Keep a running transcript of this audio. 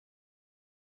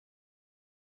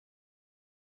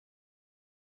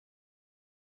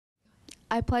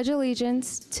I pledge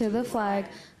allegiance to the flag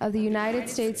of the United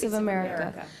States of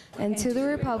America and to the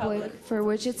republic for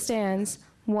which it stands,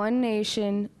 one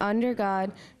nation, under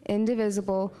God,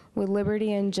 indivisible, with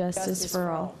liberty and justice for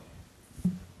all.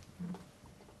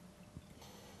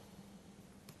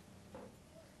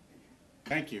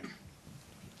 Thank you.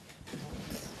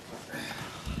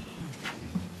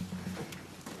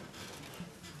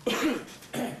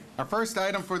 Our first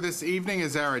item for this evening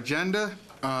is our agenda.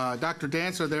 Dr.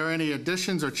 Dance, are there any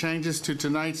additions or changes to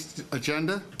tonight's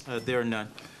agenda? There are none.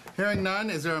 Hearing none,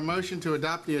 is there a motion to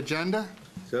adopt the agenda?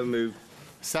 So moved.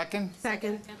 Second?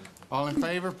 Second. All in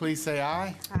favor, please say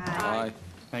aye. Aye.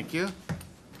 Thank you.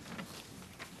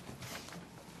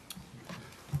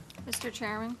 Mr.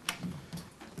 Chairman,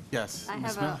 Yes. I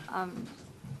Ms. have Miller?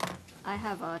 I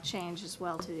have a change as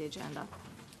well to the agenda.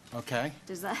 Okay.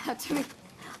 Does that have to be?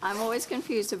 I'm always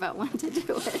confused about when to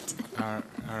do it. All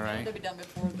right. To be done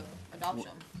before the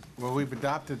adoption. Well, we've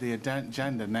adopted the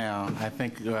agenda now. I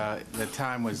think the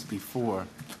time was before.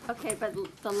 Okay, but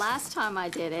the last time I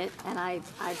did it, and I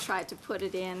tried to put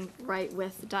it in right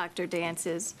with Dr.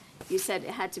 Dance's, you said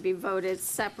it had to be voted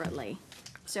separately.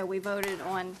 So we voted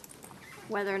on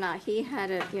whether or not he had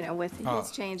it, you know, with Oh.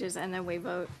 his changes, and then we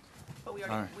vote. But we All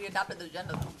already, right. we adopted the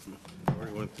agenda though.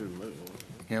 Already went through the motion.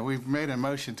 Yeah, we've made a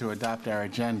motion to adopt our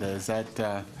agenda. Is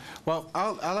that, well,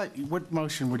 I'll let you, what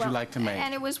motion would you Well, like to make?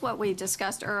 And it was what we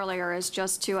discussed earlier, is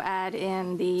just to add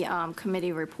in the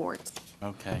committee reports.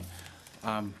 Okay.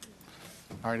 All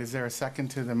right, is there a second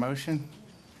to the motion?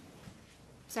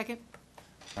 Second?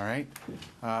 All right.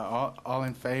 All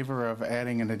in favor of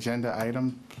adding an agenda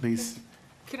item, please?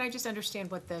 Could I just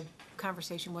understand what the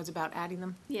conversation was about adding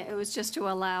them? Yeah, it was just to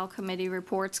allow committee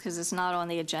reports, because it's not on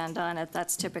the agenda, and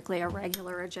that's typically a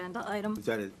regular agenda item. Is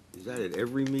that at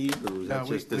every meeting, or was No, that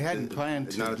just? we hadn't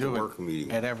planned not to at the do work it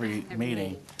meeting? at every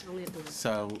meeting.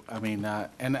 So, I mean,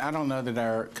 and I don't know that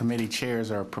our committee chairs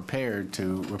are prepared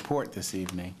to report this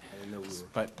evening. I didn't know we were.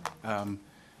 But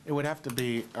it would have to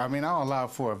be, I mean, I'll allow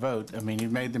for a vote. I mean,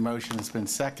 you've made the motion, it's been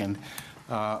second.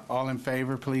 All in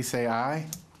favor, please say aye.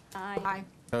 Aye.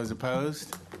 Those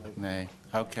opposed? Nay.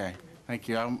 Okay, thank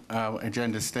you.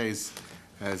 Agenda stays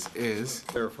as is.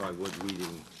 Clarify what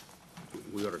meeting,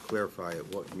 we ought to clarify at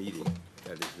what meeting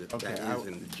that is, Okay, that is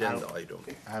an agenda item.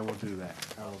 I will do that.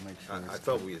 I will make sure. I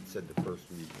thought we had said the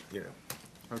first meeting, you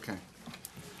know. Okay.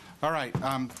 All right.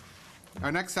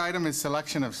 Our next item is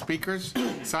selection of speakers.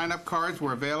 Sign-up cards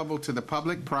were available to the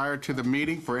public prior to the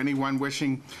meeting for anyone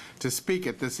wishing to speak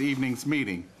at this evening's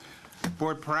meeting.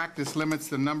 Board practice limits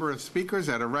the number of speakers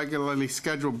at a regularly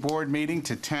scheduled board meeting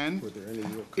to 10.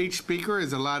 Each speaker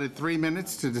is allotted 3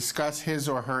 minutes to discuss his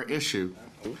or her issue.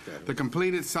 The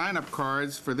completed sign-up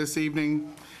cards for this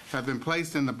evening have been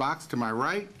placed in the box to my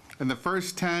right, and the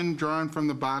first 10 drawn from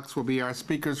the box will be our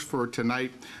speakers for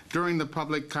tonight during the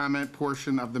public comment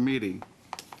portion of the meeting.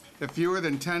 If fewer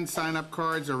than 10 sign-up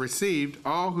cards are received,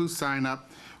 all who sign up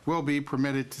will be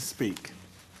permitted to speak.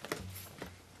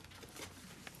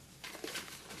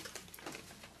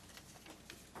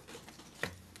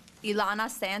 Ilana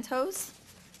Santos.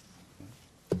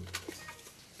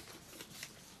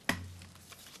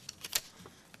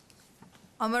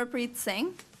 Amarpreet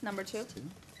Singh, number 2.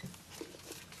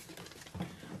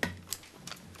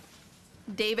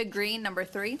 David Green, number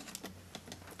 3.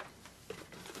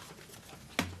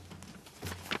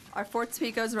 Our fourth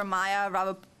speaker is Ramaya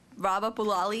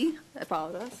Ravapulali. I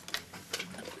apologize.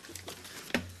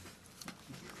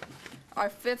 Our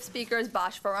fifth speaker is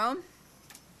Bash Farone.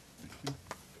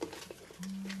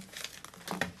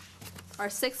 Our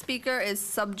sixth speaker is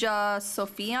Subja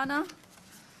Sofiana.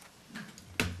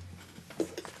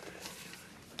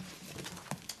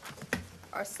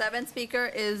 Our seventh speaker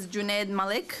is Junaid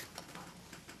Malik.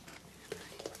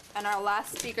 And our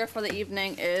last speaker for the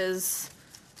evening is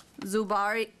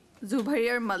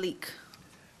Zubair Malik.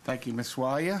 Thank you, Ms.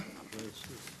 Walia.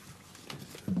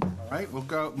 All right,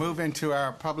 we'll move into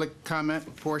our public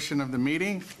comment portion of the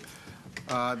meeting.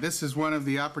 This is one of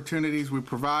the opportunities we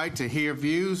provide to hear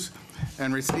views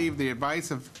and receive the advice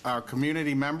of our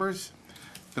community members.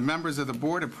 The members of the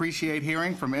board appreciate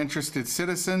hearing from interested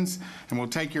citizens and will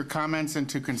take your comments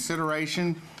into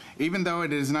consideration, even though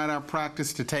it is not our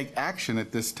practice to take action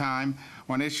at this time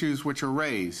on issues which are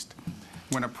raised.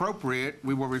 When appropriate,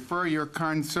 we will refer your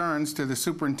concerns to the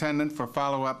superintendent for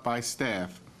follow-up by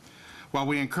staff. While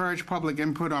we encourage public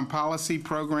input on policy,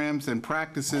 programs, and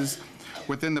practices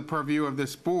within the purview of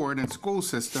this board and school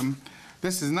system,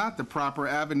 this is not the proper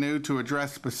avenue to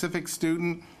address specific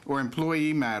student or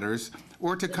employee matters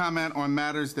or to comment on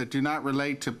matters that do not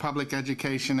relate to public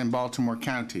education in Baltimore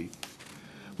County.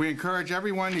 We encourage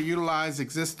everyone to utilize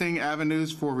existing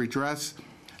avenues for redress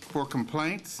for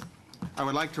complaints. I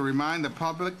would like to remind the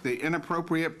public that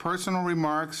inappropriate personal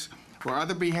remarks or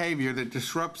other behavior that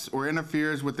disrupts or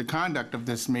interferes with the conduct of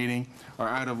this meeting are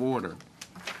out of order.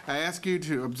 I ask you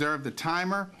to observe the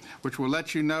timer, which will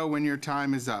let you know when your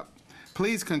time is up.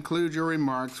 Please conclude your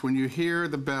remarks when you hear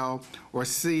the bell or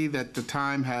see that the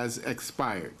time has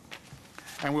expired.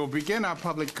 And we'll begin our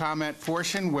public comment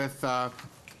portion with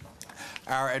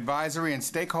our advisory and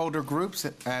stakeholder groups.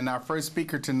 And our first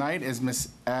speaker tonight is Ms.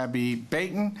 Abby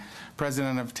Baton,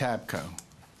 President of TABCO.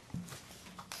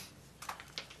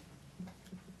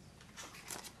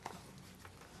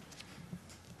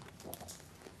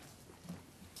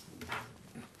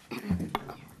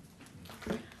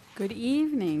 Good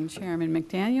evening, Chairman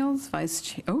McDaniels,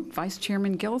 Vice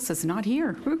Chairman Gillis is not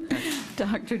here,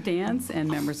 Dr. Dance, and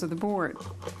members of the board.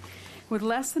 With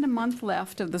less than a month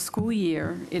left of the school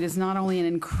year, it is not only an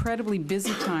incredibly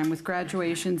busy time with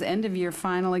graduations, end-of-year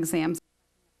final exams,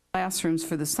 classrooms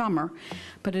for the summer,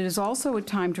 but it is also a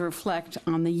time to reflect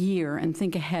on the year and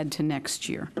think ahead to next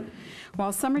year.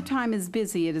 While summertime is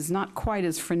busy, it is not quite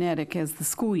as frenetic as the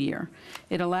school year.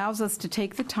 It allows us to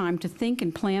take the time to think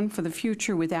and plan for the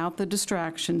future without the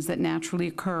distractions that naturally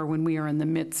occur when we are in the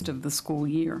midst of the school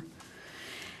year.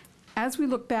 As we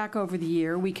look back over the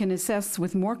year, we can assess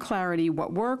with more clarity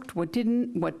what worked, what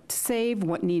didn't, what to save,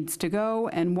 what needs to go,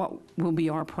 and what will be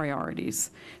our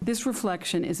priorities. This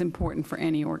reflection is important for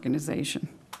any organization.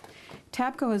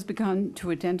 TABCO has begun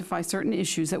to identify certain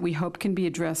issues that we hope can be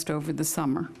addressed over the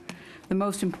summer. The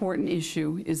most important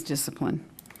issue is discipline.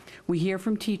 We hear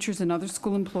from teachers and other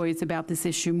school employees about this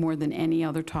issue more than any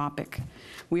other topic.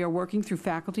 We are working through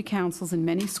faculty councils in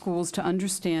many schools to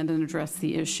understand and address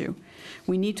the issue.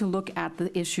 We need to look at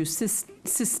the issue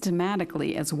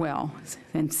systematically as well,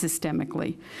 and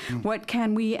systemically. What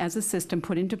can we as a system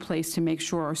put into place to make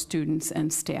sure our students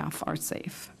and staff are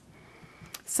safe?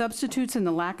 Substitutes and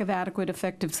the lack of adequate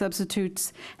effective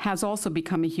substitutes has also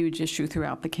become a huge issue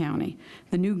throughout the county.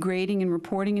 The new grading and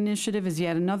reporting initiative is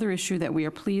yet another issue that we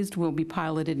are pleased will be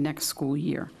piloted next school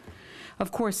year.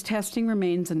 Of course, testing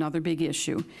remains another big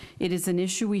issue. It is an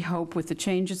issue we hope with the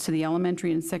changes to the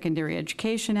Elementary and Secondary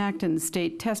Education Act and the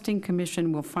State Testing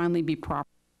Commission will finally be proper.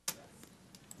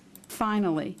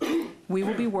 Finally, we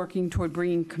will be working toward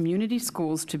bringing community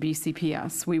schools to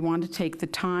BCPS. We want to take the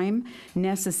time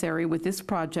necessary with this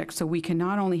project so we can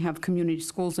not only have community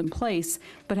schools in place,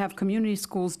 but have community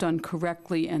schools done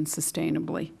correctly and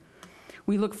sustainably.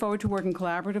 We look forward to working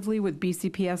collaboratively with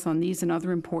BCPS on these and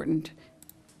other important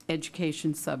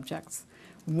education subjects.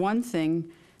 One thing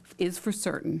is for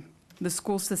certain. The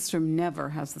school system never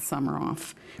has the summer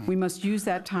off. We must use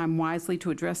that time wisely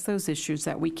to address those issues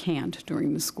that we can't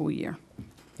during the school year.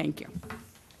 Thank you.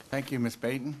 Thank you, Ms.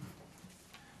 Baton.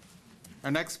 Our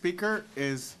next speaker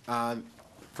is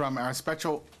from our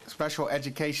Special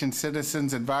Education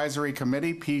Citizens Advisory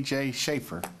Committee, P.J.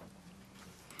 Schaefer.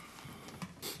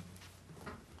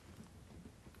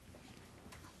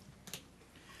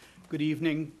 Good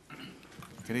evening.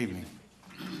 Good evening.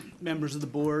 Members of the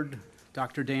board,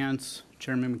 Dr. Dance,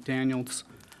 Chairman McDaniels.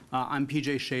 I'm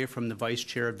P.J. Shea from the Vice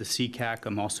Chair of the CCAC.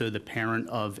 I'm also the parent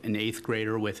of an 8th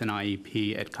grader with an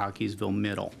IEP at Cockeysville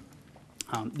Middle.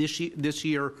 This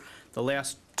year, the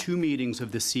last 2 meetings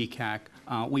of the CCAC,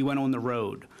 we went on the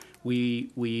road. We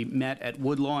met at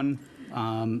Woodlawn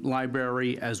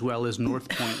Library as well as North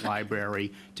Point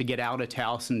Library to get out of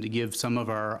Towson to give some of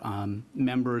our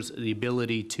members the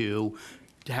ability to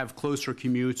have closer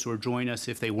commutes or join us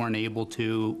if they weren't able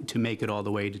to make it all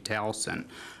the way to Towson.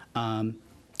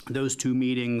 Those 2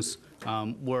 meetings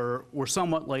were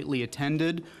somewhat lightly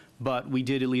attended, but we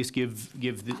did at least give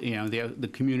the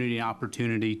community an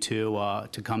opportunity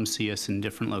to come see us in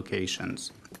different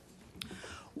locations.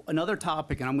 Another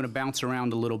topic, and I'm going to bounce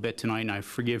around a little bit tonight, and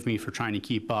forgive me for trying to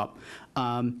keep up,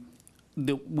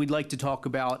 that we'd like to talk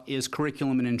about is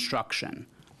curriculum and instruction.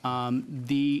 A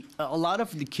lot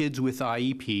of the kids with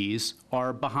IEPs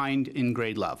are behind in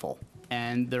grade level,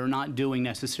 and they're not doing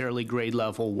necessarily grade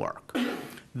level work.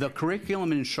 The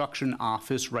Curriculum and Instruction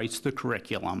Office writes the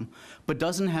curriculum, but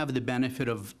doesn't have the benefit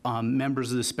of members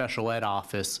of the Special Ed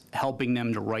Office helping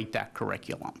them to write that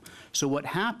curriculum. So what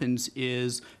happens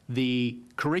is the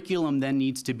curriculum then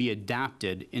needs to be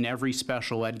adapted in every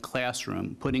special ed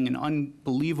classroom, putting an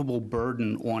unbelievable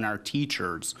burden on our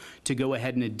teachers to go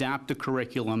ahead and adapt the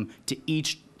curriculum to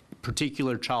each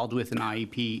particular child with an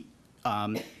IEP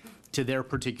to their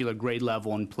particular grade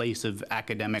level and place of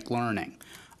academic learning.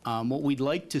 What we'd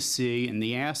like to see, and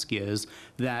the ask is,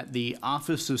 that the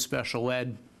Office of Special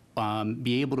Ed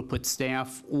be able to put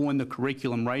staff on the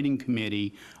curriculum writing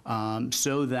committee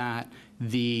so that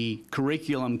the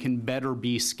curriculum can better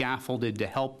be scaffolded to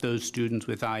help those students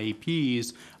with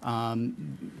IEPs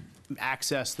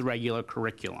access the regular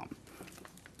curriculum.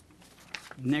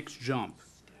 Next jump.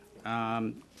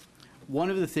 One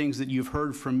of the things that you've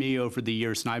heard from me over the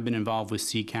years, and I've been involved with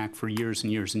CCAC for years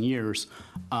and years and years,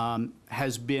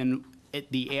 has been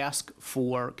the ask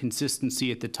for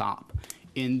consistency at the top.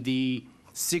 In the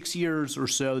 6 years or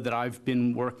so that I've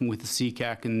been working with the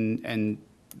CCAC and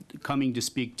coming to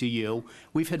speak to you,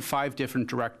 we've had 5 different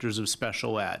directors of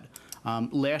special ed.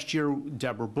 Last year,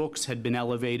 Deborah Books had been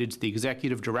elevated to the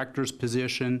executive director's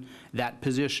position. That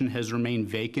position has remained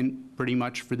vacant pretty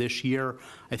much for this year.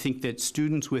 I think that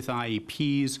students with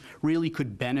IEPs really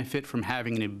could benefit from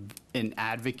having an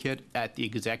advocate at the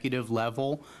executive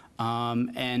level.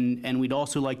 And we'd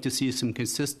also like to see some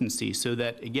consistency so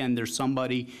that, again, there's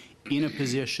somebody in a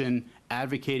position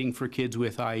advocating for kids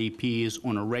with IEPs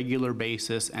on a regular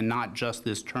basis and not just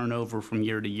this turnover from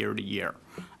year to year to year.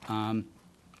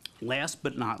 Last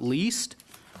but not least,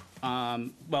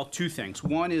 well, 2 things.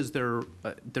 One is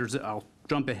I'll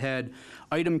jump ahead.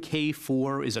 Item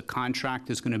K4 is a contract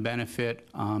that's going to benefit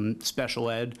special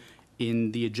ed.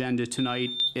 In the agenda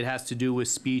tonight, it has to do with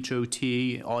speech,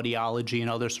 OT, audiology,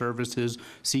 and other services.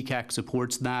 CCAC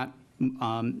supports that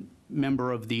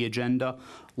member of the agenda.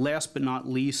 Last but not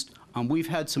least, we've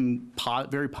had some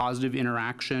very positive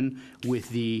interaction with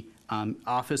the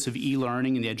Office of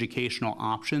E-Learning and the Educational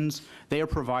Options. They are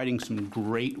providing some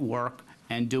great work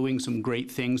and doing some great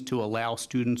things to allow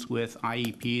students with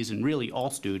IEPs, and really all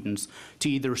students, to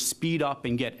either speed up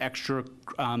and get extra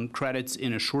credits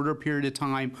in a shorter period of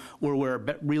time, or where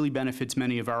it really benefits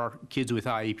many of our kids with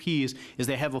IEPs is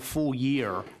they have a full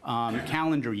year,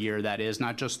 calendar year that is,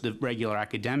 not just the regular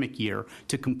academic year,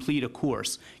 to complete a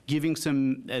course. Giving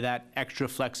some that extra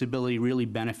flexibility really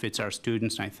benefits our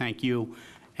students, and I thank you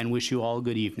and wish you all a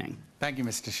good evening. Thank you,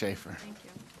 Mr. Schaefer. Thank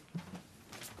you.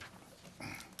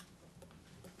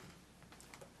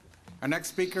 Our next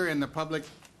speaker in the public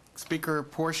speaker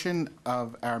portion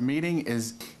of our meeting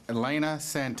is Elena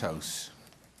Santos.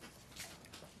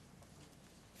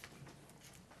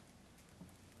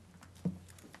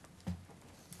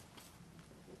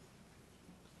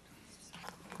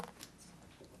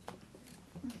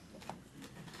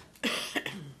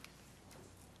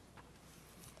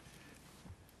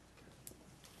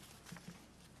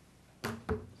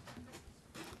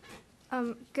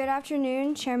 Good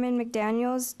afternoon, Chairman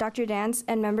McDaniels, Dr. Dance,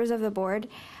 and members of the board.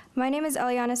 My name is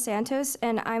Eliana Santos,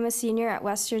 and I'm a senior at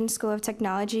Western School of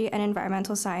Technology and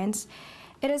Environmental Science.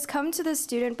 It has come to the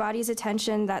student body's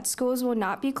attention that schools will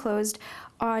not be closed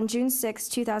on June 6,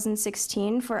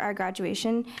 2016 for our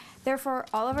graduation. Therefore,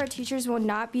 all of our teachers will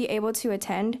not be able to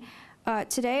attend.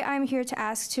 Today, I'm here to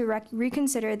ask to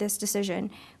reconsider this decision.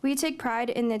 We take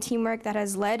pride in the teamwork that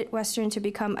has led Western to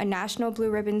become a national blue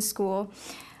ribbon school,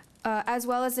 as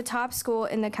well as the top school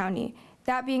in the county.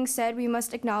 That being said, we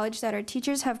must acknowledge that our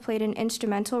teachers have played an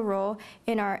instrumental role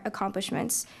in our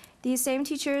accomplishments. These same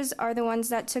teachers are the ones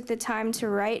that took the time to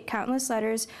write countless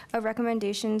letters of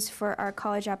recommendations for our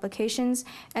college applications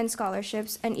and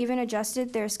scholarships, and even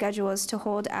adjusted their schedules to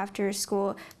hold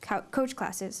after-school coach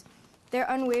classes. Their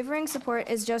unwavering support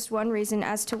is just one reason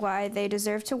as to why they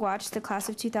deserve to watch the class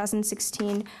of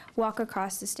 2016 walk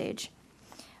across the stage.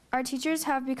 Our teachers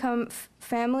have become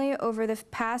family over the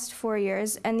past 4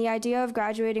 years, and the idea of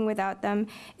graduating without them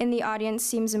in the audience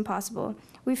seems impossible.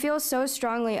 We feel so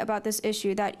strongly about this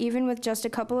issue that even with just a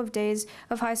couple of days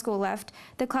of high school left,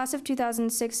 the class of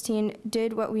 2016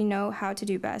 did what we know how to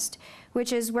do best,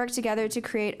 which is work together to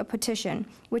create a petition,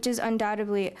 which is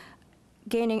undoubtedly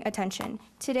gaining attention.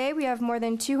 Today, we have more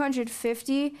than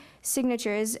 250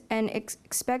 signatures and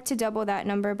expect to double that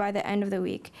number by the end of the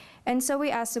week. And so we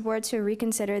ask the board to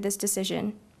reconsider this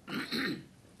decision.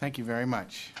 Thank you very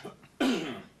much.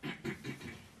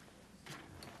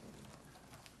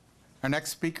 Our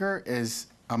next speaker is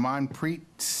Amanpreet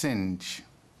Singh.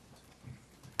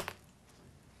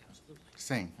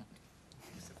 Singh.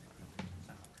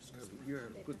 You have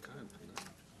a good time tonight.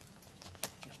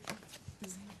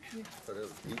 But it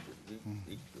was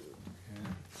equal.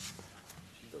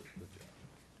 She does a good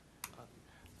job.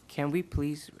 Can we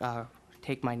please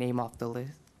take my name off the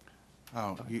list?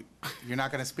 Oh, you're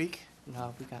not going to speak?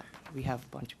 No, we have a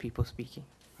bunch of people speaking.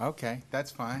 Okay, that's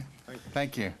fine.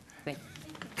 Thank you. Thank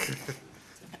you.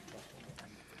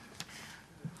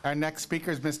 Our next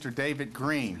speaker is Mr. David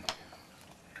Green.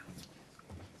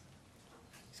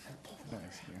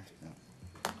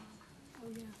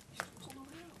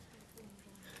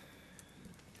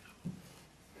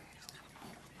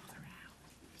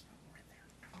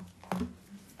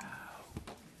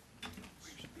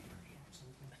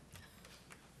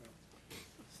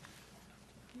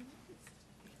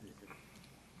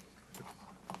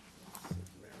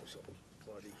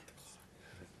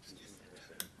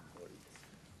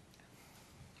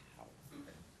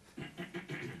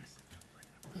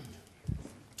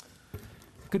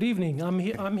 Good evening.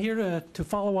 I'm here to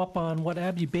follow up on what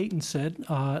Abby Baton said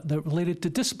that related to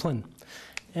discipline.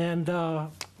 And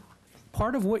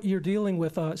part of what you're dealing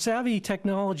with, savvy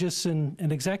technologists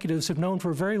and executives have known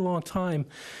for a very long time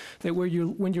that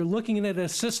when you're looking at a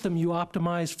system, you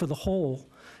optimize for the whole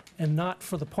and not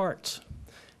for the parts.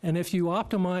 And if you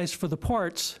optimize for the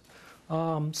parts,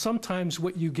 sometimes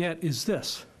what you get is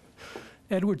this.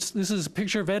 This is a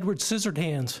picture of Edward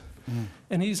Scissorhands.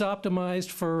 And he's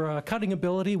optimized for cutting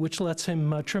ability, which lets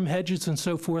him trim hedges and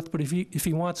so forth. But if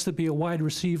he wants to be a wide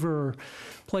receiver or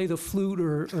play the flute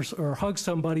or hug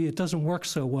somebody, it doesn't work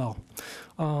so well.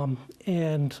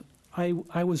 And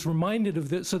I was reminded of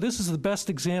this. So this is the best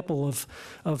example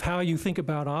of how you think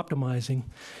about optimizing.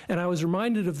 And I was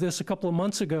reminded of this a couple of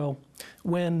months ago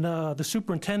when the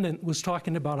superintendent was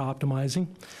talking about optimizing.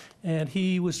 And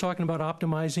he was talking about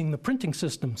optimizing the printing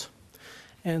systems.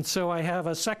 And so I have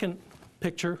a second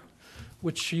picture,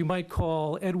 which you might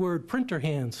call Edward Printer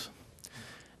Hands.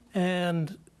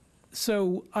 And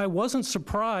so I wasn't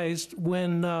surprised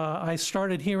when I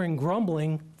started hearing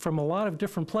grumbling from a lot of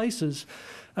different places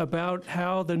about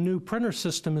how the new printer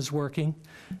system is working.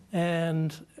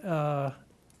 And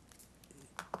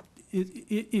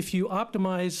if you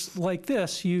optimize like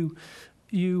this,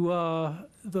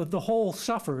 the whole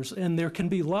suffers, and there can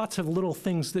be lots of little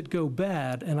things that go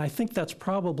bad, and I think that's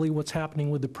probably what's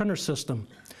happening with the printer system.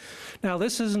 Now,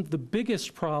 this isn't the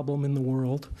biggest problem in the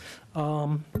world,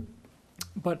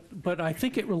 but I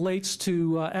think it relates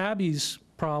to Abby's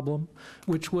problem,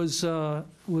 which was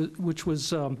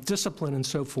discipline and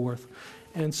so forth.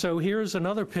 And so here's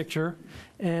another picture,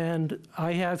 and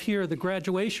I have here the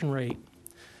graduation rate.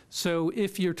 So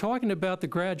if you're talking about the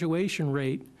graduation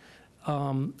rate,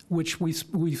 which we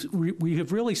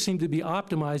have really seemed to be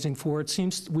optimizing for. It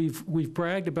seems we've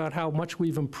bragged about how much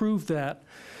we've improved that,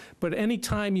 but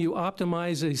anytime you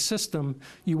optimize a system,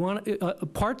 you want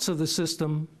parts of the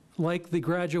system, like the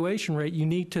graduation rate, you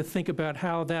need to think about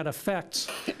how that affects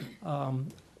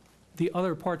the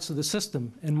other parts of the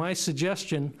system. And my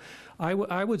suggestion,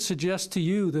 I would suggest to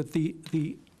you that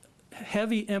the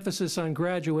heavy emphasis on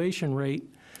graduation rate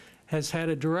has had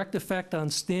a direct effect on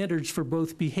standards for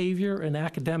both behavior and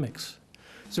academics.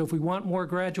 So if we want more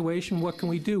graduation, what can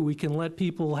we do? We can let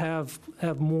people have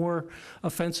more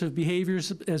offensive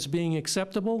behaviors as being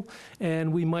acceptable,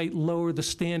 and we might lower the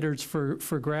standards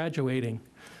for graduating.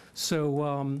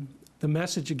 So the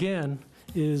message again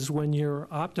is when you're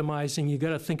optimizing, you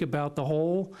gotta think about the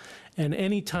whole, and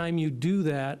anytime you do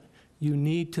that, you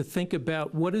need to think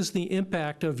about what is the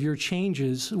impact of your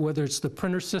changes, whether it's the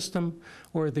printer system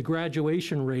or the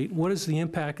graduation rate, what is the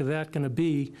impact of that going to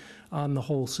be on the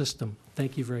whole system?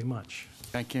 Thank you very much.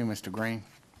 Thank you, Mr. Green.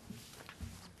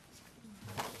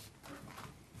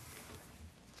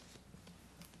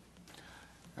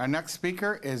 Our next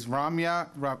speaker is Ramya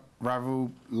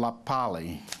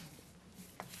Ravulapalli.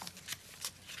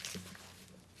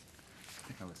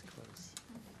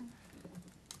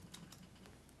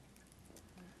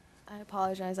 I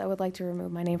apologize. I would like to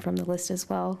remove my name from the list as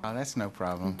well. Oh, that's no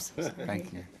problem.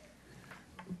 Thank you.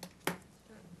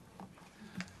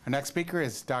 Our next speaker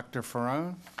is Dr.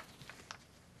 Ferron.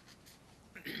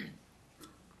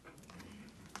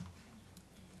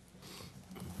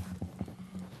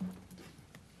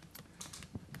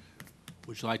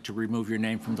 Would you like to remove your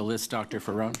name from the list, Dr.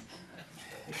 Ferron?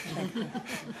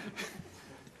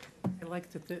 I'd like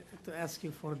to ask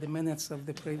you for the minutes of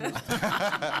the previous.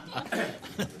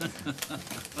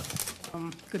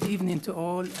 Good evening to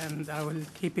all, and I will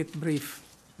keep it brief.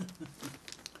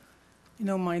 You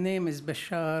know, my name is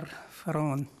Bashar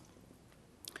Ferron,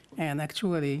 and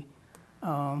actually,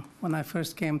 when I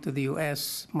first came to the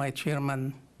U.S., my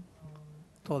chairman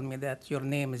told me that your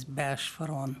name is Bash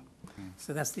Ferron,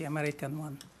 so that's the American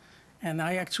one. And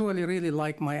I actually really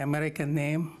like my American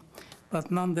name. But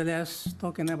nonetheless,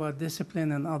 talking about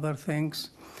discipline and other things,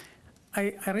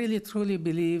 I really truly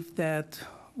believe that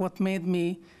what made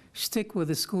me stick with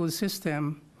the school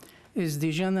system is the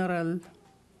general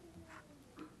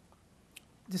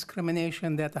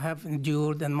discrimination that I have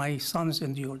endured and my sons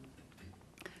endured.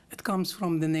 It comes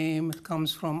from the name, it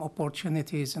comes from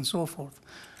opportunities and so forth.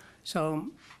 So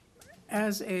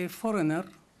as a foreigner,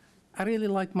 I really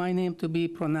like my name to be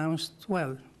pronounced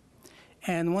well.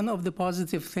 And one of the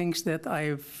positive things that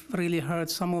I've really heard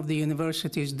some of the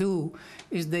universities do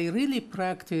is they really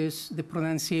practice the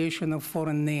pronunciation of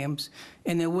foreign names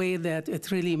in a way that it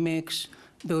really makes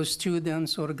those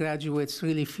students or graduates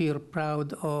really feel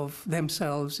proud of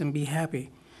themselves and be happy.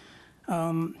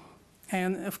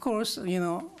 And of course, you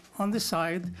know, on the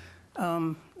side,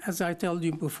 as I told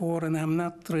you before, and I'm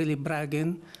not really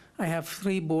bragging, I have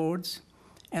 3 boards,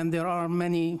 And there are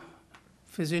many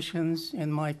physicians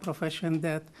in my profession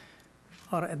that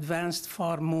are advanced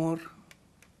far more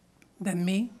than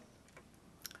me.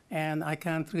 And I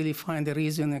can't really find a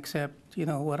reason except,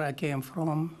 where I came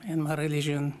from and my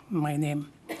religion, my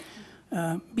name.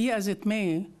 Be as it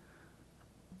may,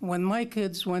 when my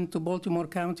kids went to Baltimore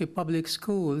County Public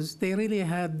Schools, they really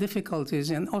had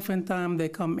difficulties, and oftentimes they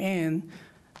come in,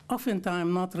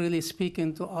 oftentimes not really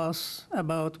speaking to us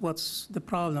about what's the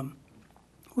problem.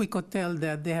 We could tell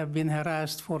that they have been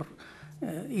harassed for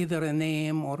either a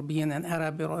name or being an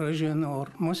Arab origin or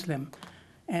Muslim.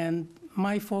 And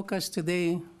my focus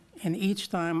today, and each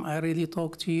time I really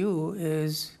talk to you,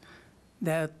 is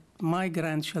that my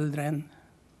grandchildren,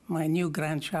 my new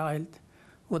grandchild,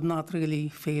 would not really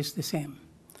face the same.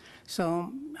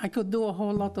 So I could do a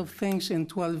whole lot of things in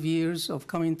 12 years of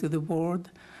coming to the board.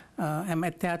 I'm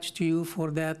attached to you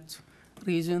for that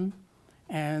reason.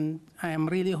 And I am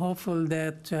really hopeful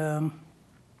that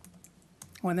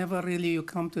whenever really you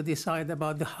come to decide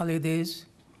about the holidays,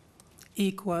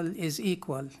 equal is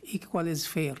equal. Equal is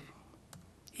fair.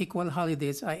 Equal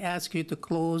holidays. I ask you to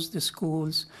close the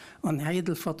schools on Eid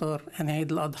al-Fitr and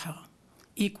Eid al-Adha,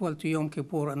 equal to Yom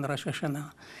Kippur and Rosh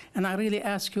Hashanah. And I really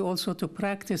ask you also to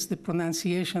practice the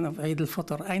pronunciation of Eid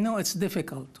al-Fitr. I know it's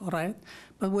difficult, all right?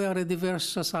 But we are a diverse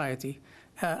society.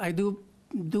 I do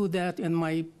that in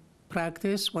my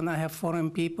practice. When I have foreign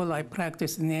people, I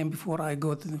practice the name before I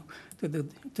go to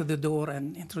the door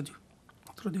and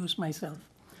introduce myself.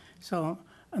 So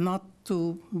not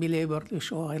to belabor the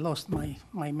show, I lost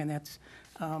my minutes.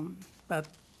 But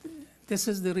this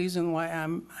is the reason why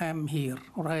I'm here,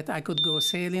 all right? I could go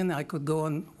sailing, I could go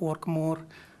and work more,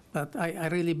 but I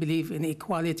really believe in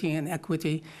equality and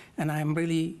equity, and I'm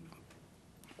really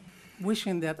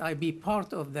wishing that I be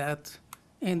part of that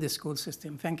in the school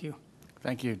system. Thank you.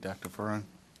 Thank you, Dr. Farhan.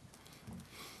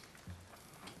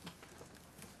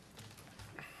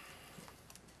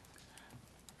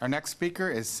 Our next speaker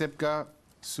is Sibga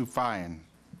Sufayan.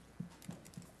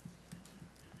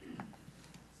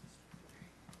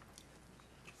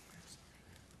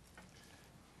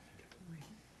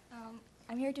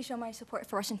 I'm here to show my support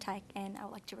for Western Tech, and I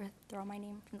would like to withdraw my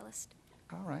name from the list.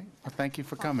 All right. Well, thank you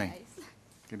for coming.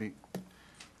 Good evening.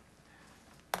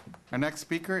 Our next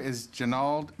speaker is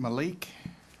Janald Malik.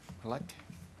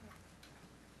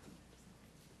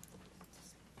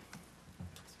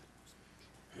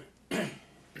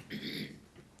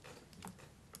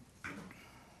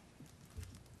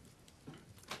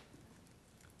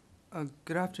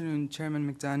 Good afternoon,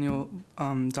 Chairman McDaniel,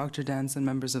 Dr. Dance, and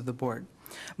members of the board.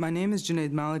 My name is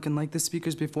Junaid Malik, and like the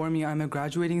speakers before me, I'm a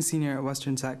graduating senior at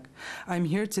Western Tech. I'm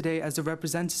here today as a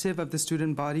representative of the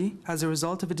student body as a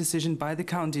result of a decision by the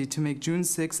county to make June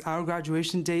 6, our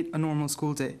graduation date, a normal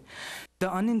school day. The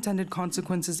unintended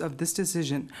consequences of this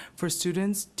decision for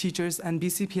students, teachers, and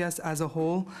BCPS as a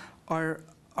whole are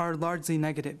largely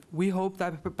negative. We hope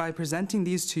that by presenting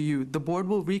these to you, the board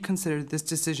will reconsider this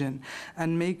decision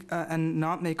and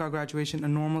not make our graduation a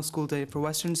normal school day for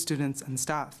Western students and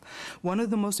staff. One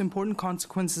of the most important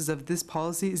consequences of this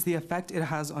policy is the effect it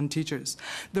has on teachers.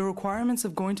 The requirements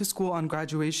of going to school on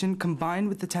graduation, combined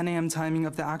with the 10 a.m. timing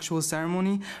of the actual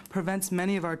ceremony, prevents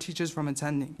many of our teachers from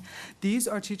attending. These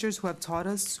are teachers who have taught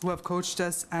us, who have coached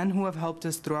us, and who have helped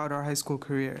us throughout our high school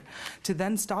career. To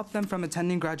then stop them from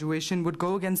attending graduation would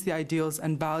go against the ideals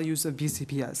and values of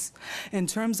BCPS. In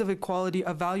terms of equality,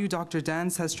 a value Dr.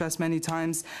 Dance has stressed many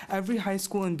times, every high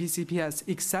school in BCPS,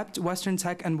 except Western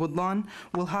Tech and Woodlawn,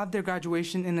 will have their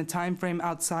graduation in a time frame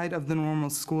outside of the normal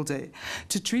school day.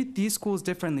 To treat these schools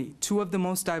differently, two of the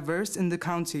most diverse in the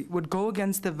county, would go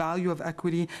against the value of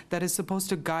equity that is supposed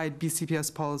to guide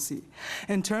BCPS policy.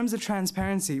 In terms of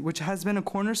transparency, which has been a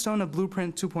cornerstone of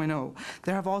Blueprint 2.0,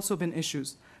 there have also been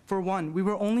issues. For one, we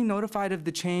were only notified of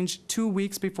the change 2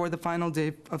 weeks before the final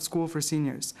day of school for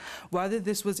seniors. Whether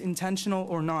this was intentional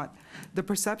or not, the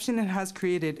perception it has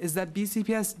created is that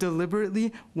BCPS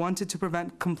deliberately wanted to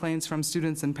prevent complaints from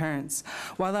students and parents.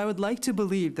 While I would like to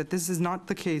believe that this is not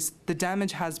the case, the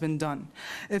damage has been done.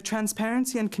 If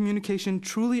transparency and communication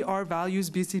truly are values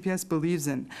BCPS believes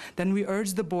in, then we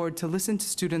urge the board to listen to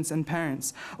students and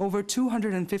parents, over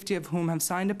 250 of whom have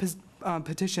signed a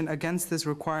petition against this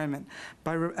requirement,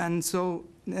 and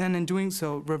in doing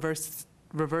so, reverse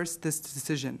this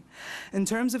decision. In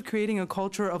terms of creating a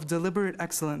culture of deliberate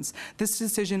excellence, this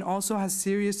decision also has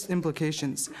serious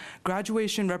implications.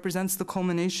 Graduation represents the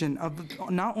culmination of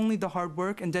not only the hard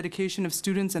work and dedication of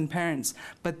students and parents,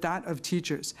 but that of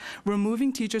teachers.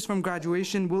 Removing teachers from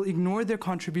graduation will ignore their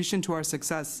contribution to our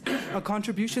success, a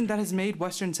contribution that has made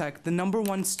Western Tech the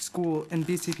 #1 school in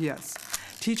BCPS.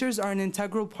 Teachers are an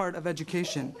integral part of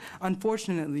education.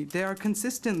 Unfortunately, they are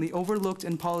consistently overlooked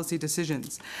in policy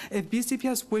decisions. If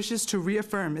BCPS wishes to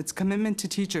reaffirm its commitment to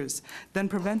teachers, then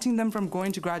preventing them from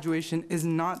going to graduation is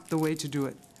not the way to do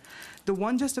it.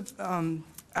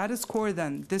 At its core,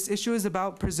 then, this issue is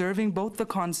about preserving both the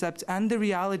concept and the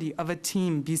reality of a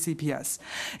team BCPS.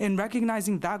 In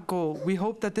recognizing that goal, we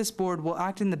hope that this board will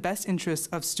act in the best interests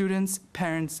of students,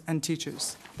 parents, and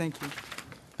teachers. Thank you.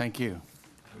 Thank you.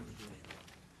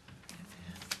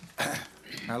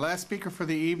 Our last speaker for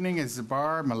the evening is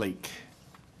Zubair Malik.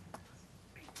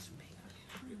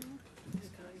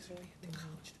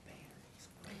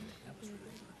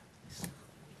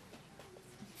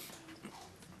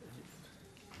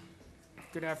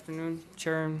 Good afternoon,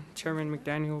 Chairman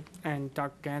McDaniel and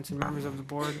Dr. Gantz and members of the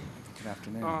board. Good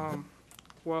afternoon.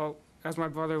 Well, as my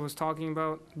brother was talking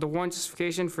about, the one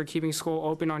justification for keeping school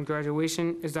open on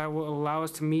graduation is that it will allow us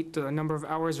to meet the number of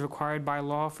hours required by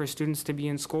law for students to be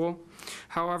in school.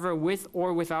 However, with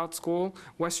or without school,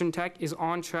 Western Tech is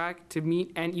on track to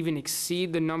meet and even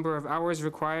exceed the number of hours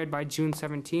required by June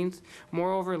 17th.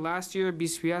 Moreover, last year,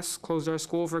 BCPS closed our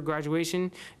school for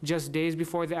graduation just days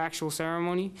before the actual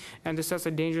ceremony, and this sets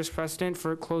a dangerous precedent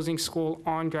for closing school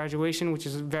on graduation, which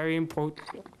is very important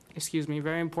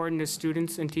to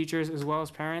students and teachers as well as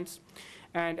parents.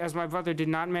 And as my brother did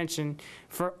not mention,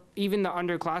 for even the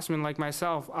underclassmen like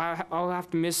myself, I'll have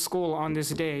to miss school on this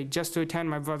day just to attend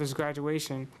my brother's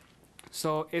graduation.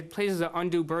 So it places an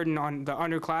undue burden on the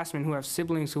underclassmen who have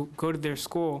siblings who go to their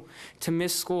school to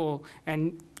miss school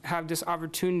and have this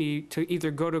opportunity to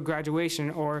either go to graduation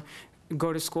or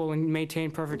go to school and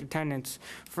maintain perfect attendance.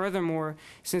 Furthermore,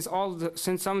 since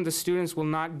some of the students will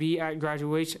not be at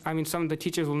graduation, some of the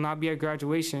teachers will not be at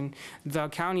graduation, the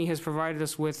county has provided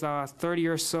us with 30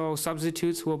 or so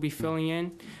substitutes who will be filling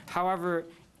in. However,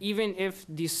 even if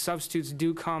these substitutes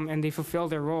do come and they fulfill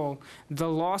their role, the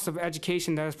loss of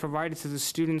education that is provided to the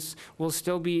students will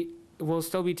still be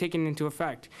taken into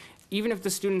effect. Even if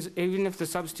the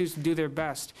substitutes do their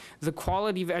best, the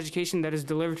quality of education that is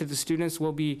delivered to the students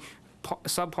will be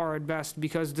subpar at best,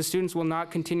 because the students will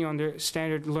not continue on their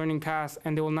standard learning path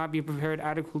and they will not be prepared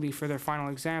adequately for their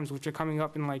final exams, which are coming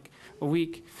up in like a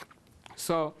week.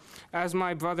 So as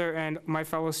my brother and my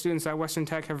fellow students at Western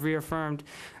Tech have reaffirmed,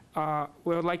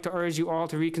 we would like to urge you all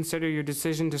to reconsider your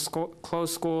decision to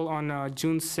close school on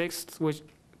June 6th,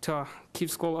 to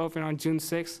keep school open on June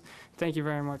 6th. Thank you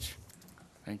very much.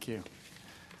 Thank you.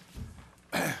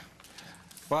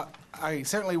 Well, I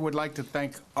certainly would like to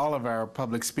thank all of our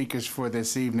public speakers for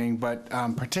this evening, but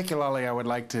particularly I would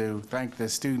like to thank the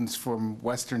students from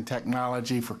Western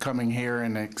Technology for coming here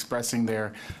and expressing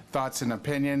their thoughts and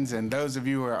opinions. And those of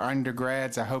you who are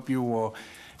undergrads, I hope you will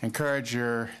encourage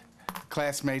your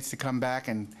classmates to come back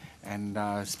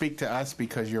and speak to us,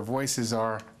 because your voices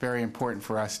are very important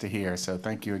for us to hear. So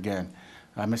thank you again.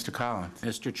 Mr. Collins.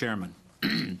 Mr. Chairman,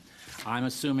 I'm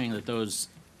assuming that those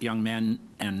young men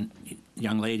and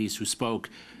young ladies who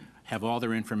spoke have all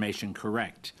their information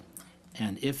correct.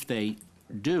 And if they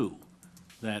do,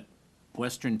 that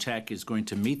Western Tech is going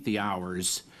to meet the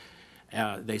hours,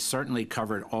 they certainly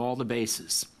covered all the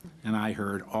bases. And I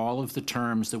heard all of the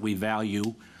terms that we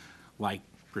value, like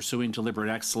pursuing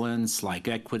deliberate excellence, like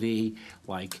equity,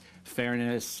 like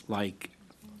fairness, like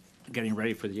getting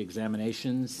ready for the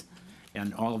examinations,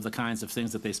 and all of the kinds of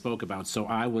things that they spoke about. So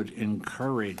I would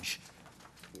encourage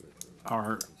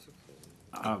our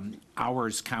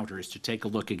hours counters to take a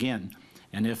look again.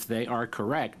 And if they are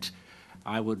correct,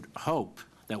 I would hope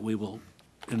that we will,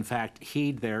 in fact,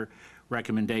 heed their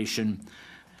recommendation.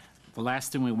 The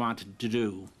last thing we want to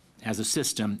do as a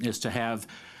system is to have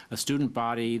a student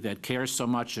body that cares so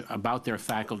much about their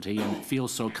faculty and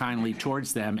feels so kindly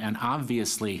towards them, and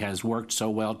obviously has worked so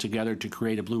well together to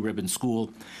create a blue ribbon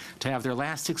school, to have their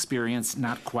last experience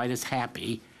not quite as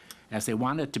happy as they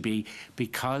wanted it to be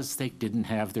because they didn't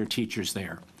have their teachers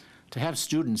there. To have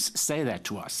students say that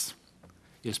to us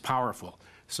is powerful.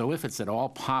 So if it's at all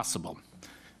possible,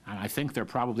 and I think they're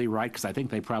probably right, because I think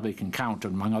they probably can count,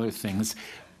 among other things,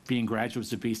 being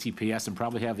graduates of BCPS and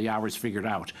probably have the hours figured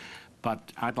out.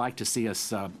 But I'd like to see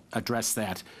us address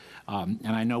that. And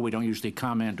I know we don't usually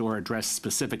comment or address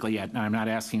specifically yet, and I'm not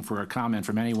asking for a comment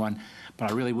from anyone, but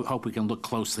I really hope we can look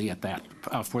closely at that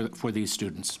for these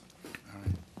students.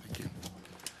 Thank you.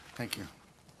 Thank you.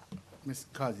 Ms.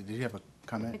 Kazi, did you have a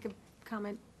comment? Make a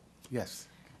comment? Yes.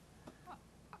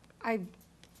 I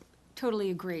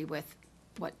totally agree with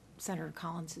what Senator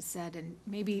Collins has said, and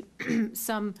maybe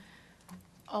some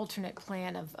alternate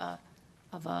plan of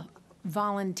a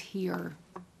volunteer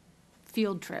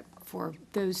field trip for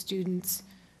those students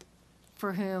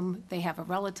for whom they have a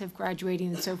relative graduating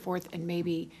and so forth, and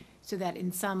maybe so that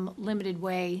in some limited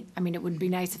way, I mean, it would be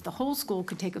nice if the whole school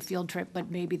could take a field trip, but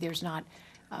maybe there's not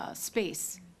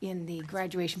space in the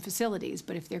graduation facilities.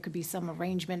 But if there could be some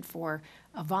arrangement for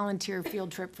a volunteer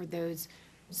field trip for those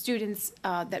students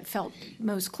that felt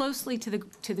most closely to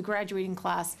the graduating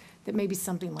class, that maybe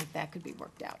something like that could be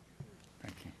worked out.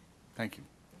 Thank you. Thank you.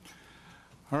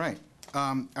 All right.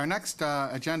 Our next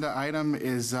agenda item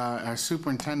is our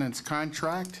superintendent's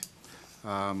contract.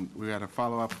 We got a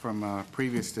follow-up from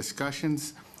previous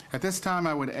discussions. At this time,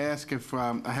 I would ask if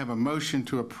I have a motion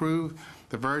to approve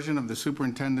the version of the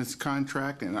superintendent's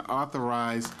contract and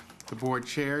authorize the board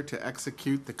chair to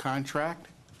execute the contract.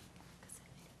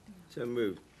 So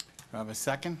moved. Do I have a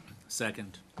second?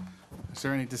 Second. Is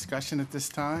there any discussion at this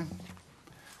time?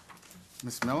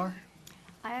 Ms. Miller?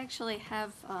 I actually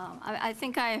have, I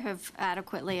think I have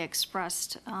adequately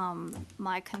expressed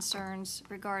my concerns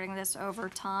regarding this over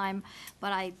time,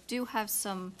 but I do have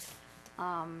some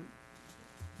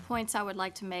points I would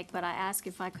like to make, but I ask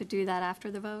if I could do that after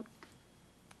the vote.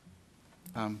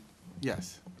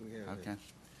 Yes. Yeah, Okay.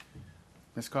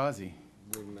 Ms. Causey?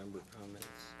 Board member comments.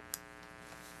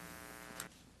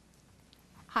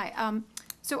 Hi.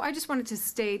 So I just wanted to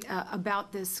state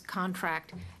about this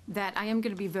contract that I am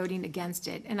going to be voting against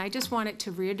it. And I just wanted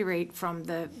to reiterate from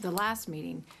the last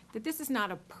meeting that this is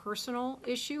not a personal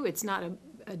issue. It's not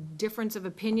a difference of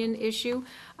opinion issue.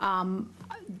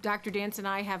 Dr. Dance and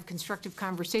I have constructive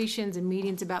conversations and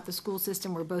meetings about the school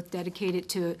system. We're both dedicated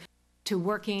to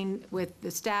working with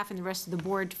the staff and the rest of the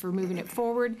board for moving it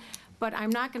forward. But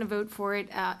I'm not going to vote for it,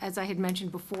 as I had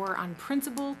mentioned before, on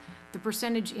principle. The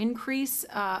percentage increase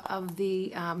of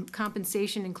the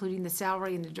compensation, including the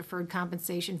salary and the deferred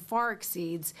compensation, far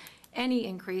exceeds any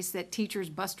increase that teachers,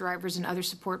 bus drivers, and other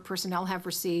support personnel have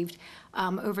received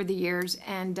over the years.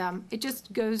 And it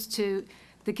just goes to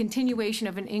the continuation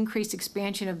of an increased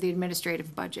expansion of the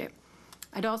administrative budget.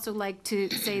 I'd also like to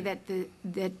say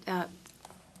that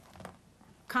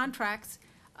contracts,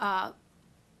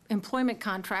 employment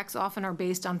contracts often are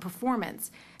based on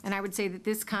performance. And I would say that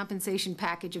this compensation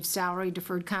package of salary,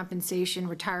 deferred compensation,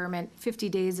 retirement, 50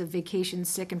 days of vacation,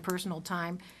 sick and personal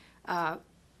time,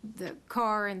 the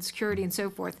car and security and so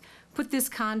forth, put this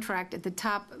contract at the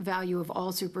top value of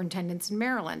all superintendents in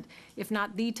Maryland. If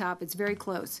not the top, it's very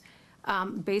close,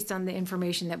 based on the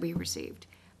information that we received.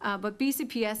 But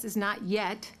BCPS is not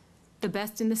yet the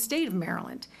best in the state of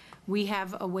Maryland. We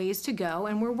have a ways to go,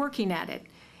 and we're working at it.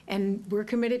 And we're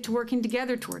committed to working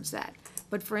together towards that.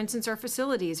 But for instance, our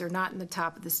facilities are not in the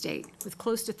top of the state. With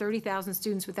close to 30,000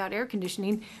 students without air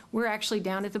conditioning, we're actually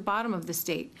down at the bottom of the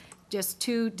state. Just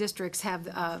 2 districts have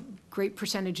a great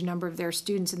percentage number of their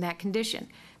students in that condition.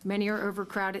 Many are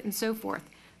overcrowded and so forth.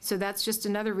 So that's just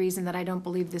another reason that I don't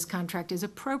believe this contract is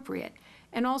appropriate.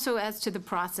 And also as to the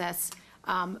process,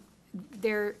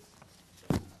 there,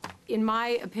 in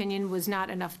my opinion, was not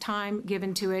enough time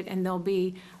given to it, and there'll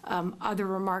be other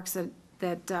remarks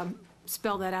that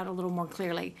spell that out a little more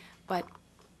clearly. But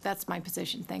that's my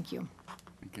position. Thank you.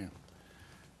 Thank you.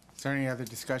 Is there any other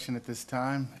discussion at this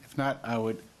time? If not, I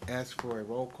would ask for a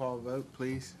roll call vote,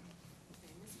 please.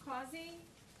 Ms. Causey?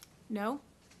 No?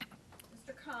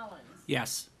 Mr. Collins?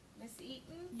 Yes. Ms.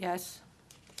 Eaton? Yes.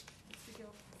 Mr.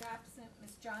 Gilf is absent.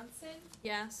 Ms. Johnson?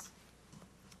 Yes.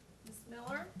 Ms.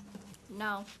 Miller?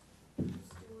 No. Mr.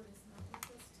 Stewart is not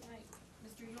with us tonight.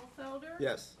 Mr. Yulfelder?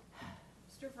 Yes.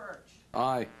 Mr. Verge?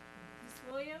 Aye.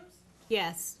 Ms. Williams?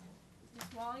 Yes. Ms.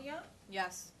 Walia?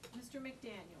 Yes. Mr.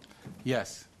 McDaniel?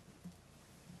 Yes.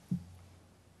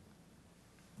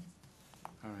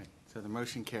 All right, so the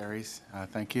motion carries.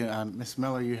 Thank you. Ms.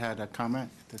 Miller, you had a comment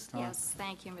at this time? Yes,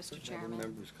 thank you, Mr. Chairman.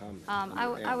 Members' comments.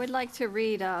 I would like to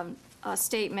read a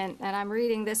statement, and I'm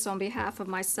reading this on behalf of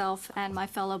myself and my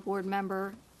fellow board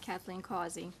member, Kathleen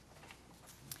Causey.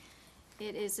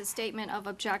 It is a statement of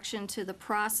objection to the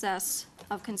process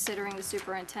of considering the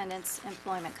superintendent's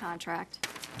employment contract.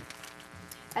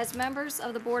 As members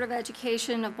of the Board of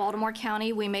Education of Baltimore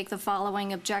County, we make the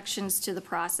following objections to the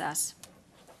process.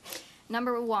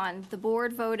 Number 1, the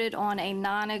board voted on a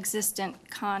non-existent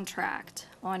contract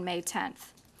on May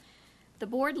 10th. The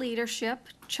board leadership,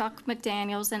 Chuck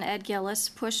McDaniels and Ed Gillis,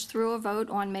 pushed through a vote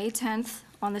on May 10th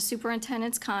on the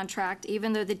superintendent's contract,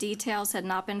 even though the details had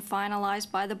not been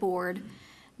finalized by the board,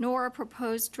 nor a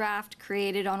proposed draft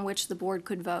created on which the board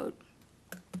could vote.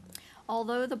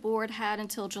 Although the board had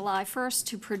until July 1st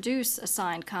to produce a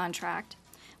signed contract,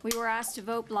 we were asked to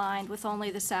vote blind with only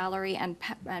the salary and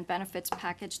benefits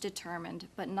package determined,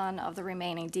 but none of the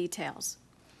remaining details.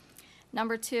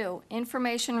 Number 2,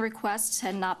 information requests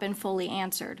had not been fully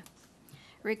answered.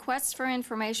 Requests for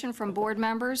information from board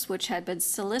members, which had been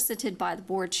solicited by the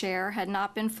board chair, had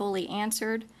not been fully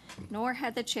answered, nor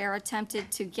had the chair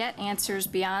attempted to get answers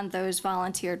beyond those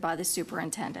volunteered by the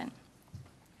superintendent.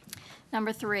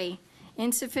 Number 3,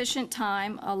 insufficient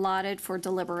time allotted for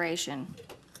deliberation.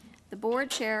 The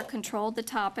board chair controlled the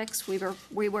topics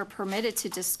we were permitted to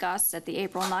discuss at the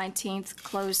April 19th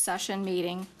closed session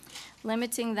meeting,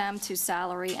 limiting them to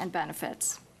salary and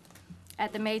benefits.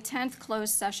 At the May 10th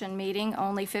closed session meeting,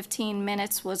 only 15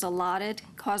 minutes was allotted,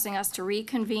 causing us to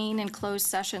reconvene in closed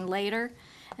session later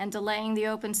and delaying the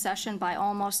open session by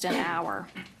almost an hour.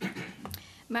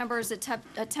 Members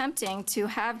attempting to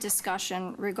have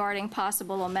discussion regarding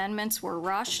possible amendments were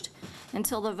rushed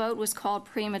until the vote was called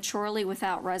prematurely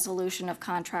without resolution of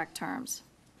contract terms.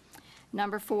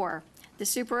 Number 4, the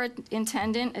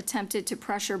superintendent attempted to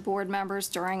pressure board members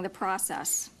during the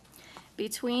process.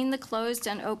 Between the closed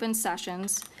and open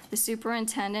sessions, the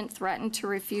superintendent threatened to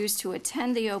refuse to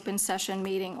attend the open session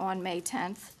meeting on May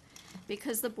 10th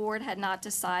because the board had not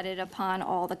decided upon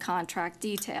all the contract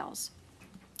details.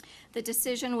 The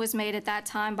decision was made at that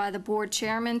time by the board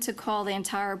chairman to call the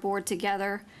entire board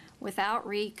together without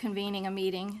reconvening a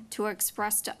meeting to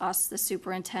express to us the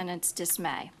superintendent's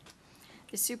dismay.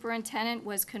 The superintendent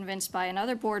was convinced by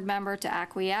another board member to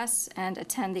acquiesce and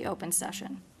attend the open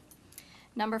session.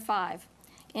 Number 5,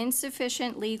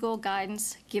 insufficient legal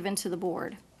guidance given to the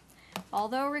board.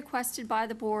 Although requested by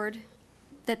the board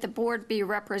that the board be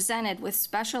represented with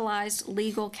specialized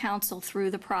legal counsel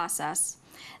through the process,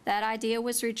 that idea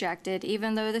was rejected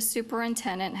even though the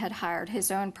superintendent had hired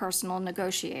his own personal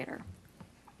negotiator.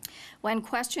 When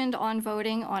questioned on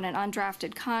voting on an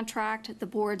undrafted contract, the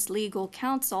board's legal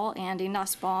counsel, Andy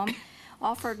Nussbaum,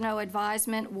 offered no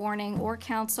advisement, warning, or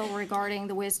counsel regarding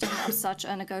the wisdom of such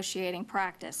a negotiating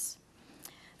practice.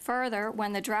 Further,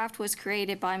 when the draft was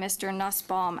created by Mr.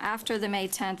 Nussbaum after the May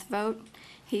 10th vote,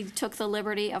 he took the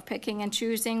liberty of picking and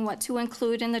choosing what to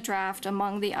include in the draft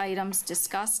among the items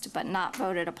discussed but not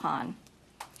voted upon.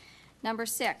 Number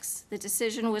 6, the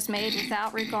decision was made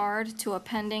without regard to a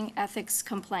pending ethics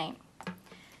complaint.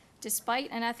 Despite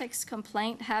an ethics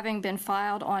complaint having been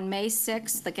filed on May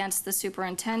 6th against the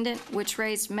superintendent, which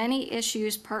raised many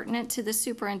issues pertinent to the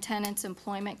superintendent's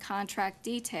employment contract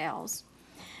details,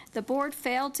 the board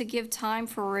failed to give time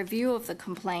for review of the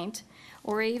complaint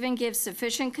or even give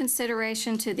sufficient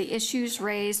consideration to the issues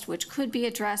raised which could be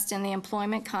addressed in the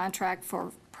employment contract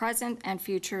for present and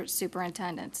future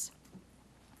superintendents.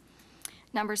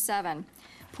 Number 7,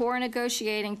 poor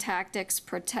negotiating tactics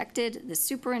protected the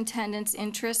superintendent's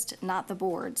interest, not the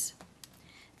board's.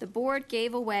 The board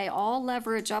gave away all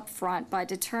leverage up front by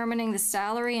determining the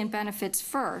salary and benefits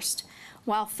first,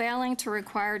 while failing to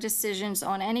require decisions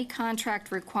on any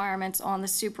contract requirements on the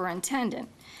superintendent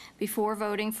before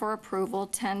voting for approval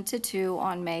 10-2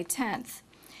 on May 10th.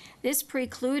 This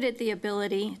precluded the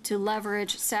ability to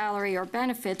leverage salary or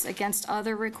benefits against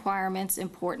other requirements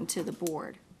important to the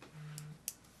board.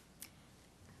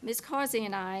 Ms. Causey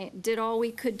and I did all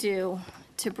we could do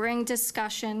to bring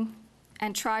discussion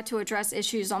and try to address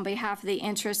issues on behalf of the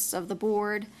interests of the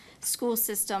board, school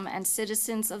system, and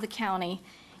citizens of the county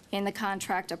in the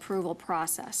contract approval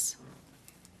process.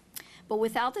 But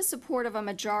without the support of a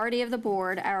majority of the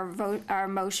board, our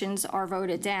motions are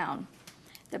voted down.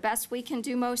 The best we can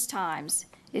do most times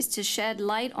is to shed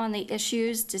light on the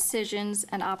issues, decisions,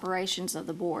 and operations of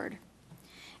the board.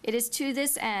 It is to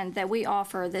this end that we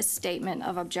offer this statement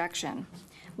of objection.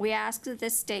 We ask that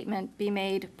this statement be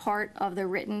made part of the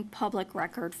written public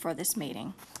record for this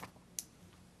meeting.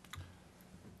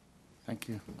 Thank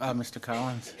you. Mr.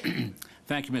 Collins.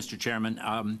 Thank you, Mr. Chairman.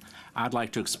 I'd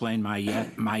like to explain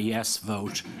my yes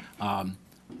vote.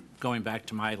 Going back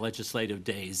to my legislative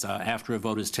days, after a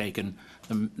vote is taken,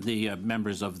 the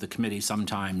members of the committee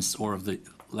sometimes, or of the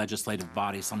legislative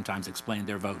body sometimes, explain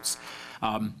their votes.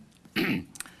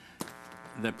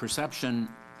 The perception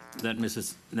that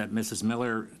Mrs.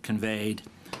 Miller conveyed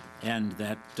and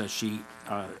that she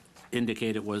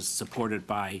indicated was supported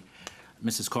by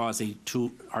Mrs. Causey,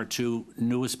 our two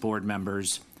newest board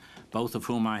members, both of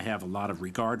whom I have a lot of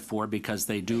regard for because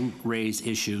they do raise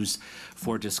issues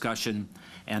for discussion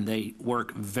and they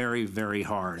work very, very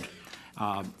hard.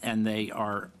 And they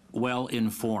are well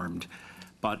informed.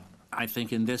 But I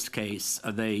think in this case,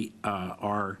 they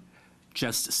are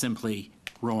just simply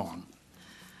wrong.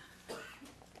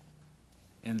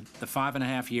 In the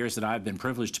 5.5 years that I've been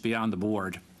privileged to be on the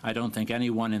board, I don't think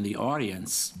anyone in the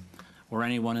audience or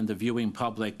anyone in the viewing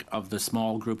public of the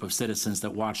small group of citizens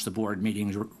that watch the board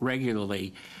meetings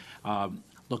regularly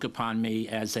look upon me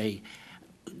as a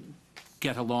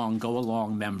get-along,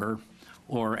 go-along member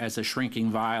or as a shrinking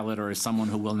violet, or as someone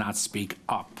who will not speak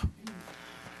up.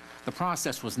 The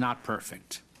process was not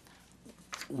perfect.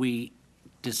 We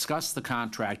discussed the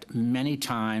contract many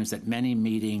times at many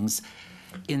meetings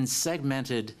in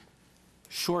segmented,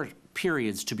 short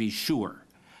periods, to be sure.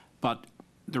 But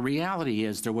the reality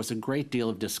is there was a great deal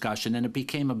of discussion, and it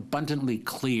became abundantly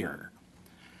clear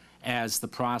as the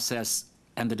process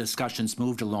and the discussions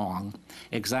moved along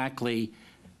exactly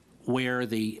where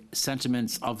the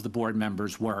sentiments of the board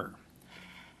members were.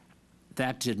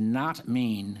 That did not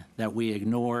mean that we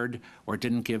ignored or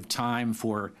didn't give time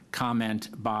for comment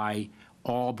by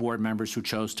all board members who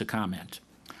chose to comment.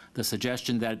 The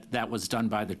suggestion that that was done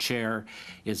by the chair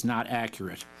is not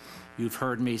accurate. You've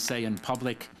heard me say in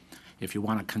public, if you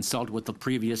want to consult with the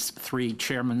previous three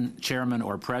chairmen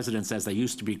or presidents, as they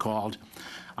used to be called,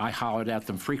 I hollered at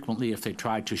them frequently if they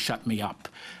tried to shut me up,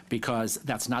 because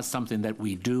that's not something that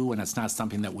we do, and it's not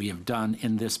something that we have done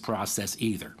in this process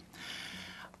either.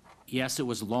 Yes, it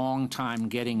was a long time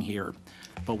getting here,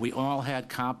 but we all had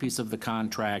copies of the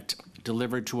contract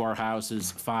delivered to our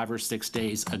houses 5 or 6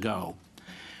 days ago.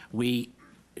 We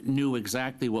knew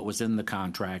exactly what was in the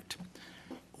contract.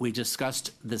 We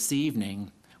discussed this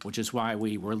evening, which is why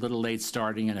we were a little late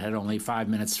starting and had only 5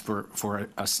 minutes for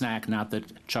a snack. Not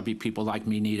that chubby people like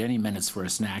me need any minutes for a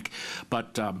snack,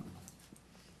 but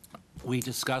we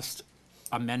discussed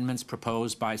amendments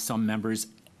proposed by some members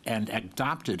and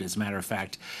adopted, as a matter of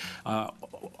fact,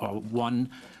 one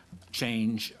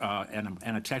change and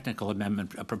a technical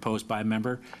amendment proposed by a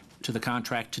member to the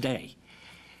contract today.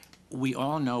 We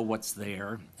all know what's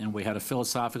there, and we had a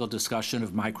philosophical discussion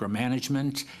of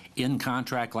micromanagement in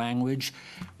contract language.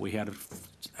 We had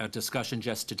a discussion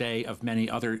just today of many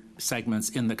other segments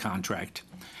in the contract.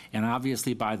 And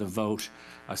obviously, by the vote,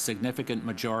 a significant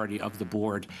majority of the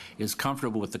board is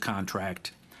comfortable with the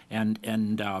contract, and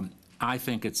I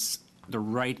think it's the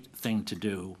right thing to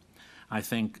do. I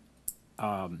think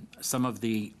some of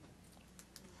the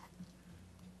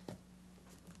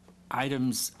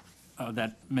items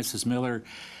that Mrs. Miller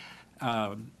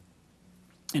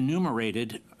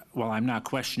enumerated, while I'm not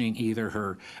questioning either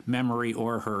her memory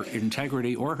or her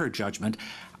integrity or her judgment,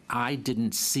 I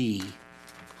didn't see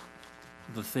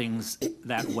the things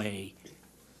that way,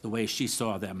 the way she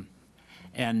saw them.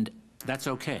 And that's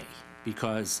okay,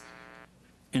 because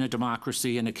in a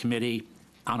democracy, in a committee,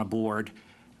 on a board,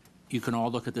 you can all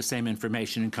look at the same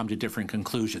information and come to different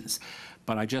conclusions.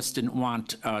 But I just didn't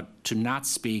want to not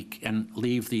speak and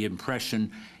leave the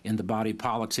impression in the body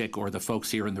politic or the folks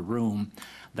here in the room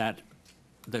that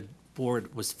the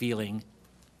board was feeling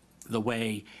the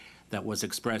way that was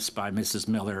expressed by Mrs.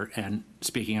 Miller and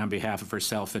speaking on behalf of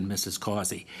herself and Mrs.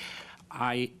 Causey.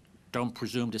 I don't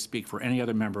presume to speak for any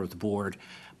other member of the board,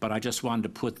 but I just wanted to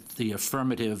put the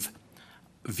affirmative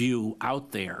view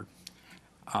out there.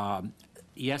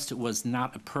 Yes, it was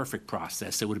not a perfect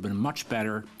process. It would have been much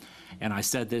better, and I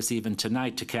said this even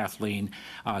tonight to Kathleen,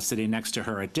 sitting next to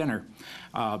her at dinner.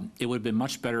 It would have been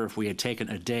much better if we had taken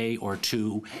a day or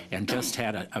two and just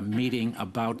had a meeting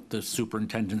about the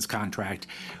superintendent's contract.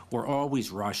 We're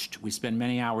always rushed. We spend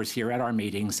many hours here at our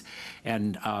meetings,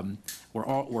 and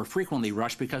we're frequently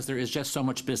rushed because there is just so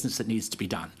much business that needs to be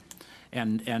done.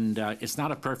 And it's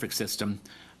not a perfect system,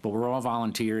 but we're all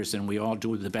volunteers and we all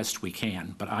do the best we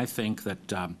can. But I think that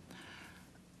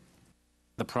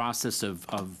the process of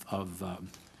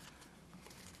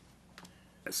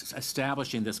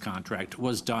establishing this contract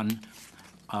was done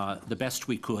the best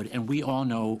we could, and we all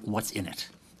know what's in it.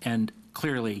 And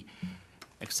clearly,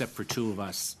 except for two of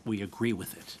us, we agree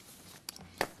with it.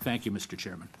 Thank you, Mr.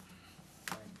 Chairman.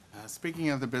 Speaking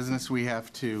of the business we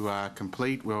have to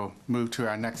complete, we'll move to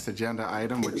our next agenda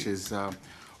item, which is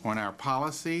on our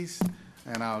policies,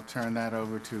 and I'll turn that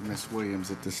over to Ms. Williams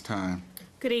at this time.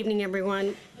 Good evening,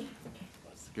 everyone.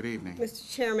 Good evening.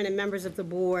 Mr. Chairman and members of the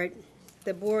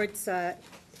board's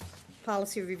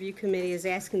Policy Review Committee is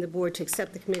asking the board to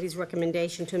accept the committee's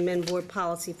recommendation to amend Board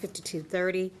Policy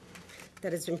 5230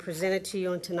 that has been presented to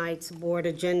you on tonight's board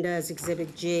agenda as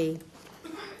Exhibit G.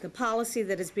 The policy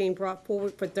that is being brought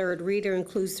forward for third reader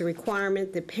includes the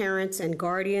requirement that parents and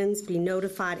guardians be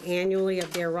notified annually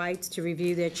of their rights to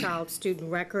review their child's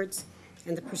student records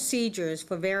and the procedures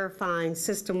for verifying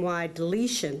system-wide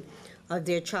deletion of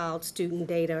their child's student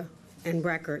data and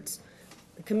records.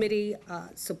 The committee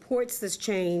supports this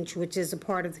change, which is a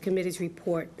part of the committee's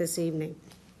report this evening.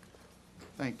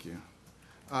 Thank you.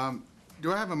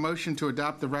 Do I have a motion to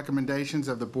adopt the recommendations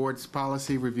of the board's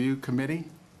Policy Review Committee?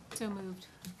 So moved.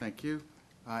 Thank you.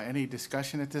 Any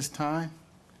discussion at this time?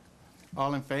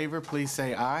 All in favor, please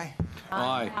say aye.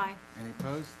 Aye. Aye. Any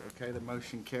opposed? Okay, the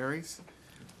motion carries.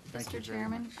 Thank you Mr. very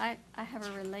Chairman, I have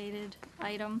a related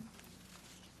item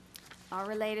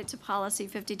related to Policy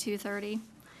 5230.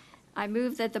 I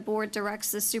move that the board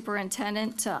directs the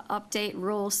superintendent to update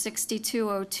Rule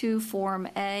 6202 Form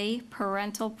A,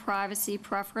 Parental Privacy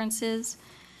Preferences,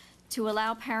 to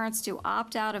allow parents to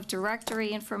opt out of directory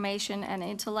information and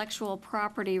intellectual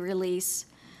property release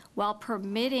while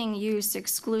permitting use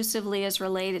exclusively as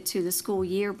related to the school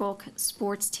yearbook,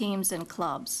 sports teams, and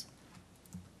clubs.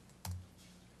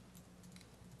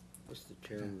 Mr.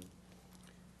 Chairman,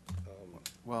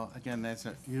 Well, again,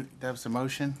 that was a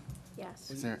motion? Yes.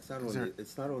 Is there- it's not is on there-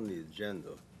 it's not on the agenda,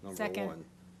 number Second. one.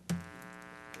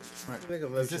 Right. Make a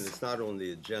Is motion, this- it's not on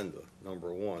the agenda,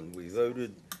 number one. We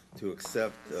voted to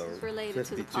accept. This is related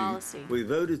to the 52 policy. We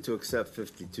voted to accept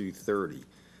 5230.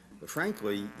 But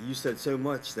frankly, you said so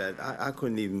much that I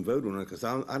couldn't even vote on it because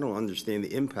I don't understand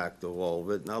the impact of all of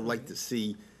it. And I'd like to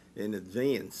see in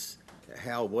advance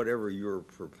how whatever you're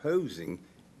proposing,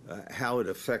 how it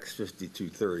affects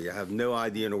 5230. I have no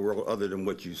idea in the world other than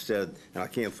what you said, and I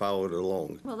can't follow it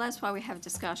along. Well, that's why we have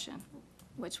discussion,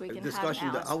 which we can have. Discussion,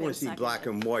 Alex I want to see second black it.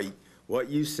 and white, what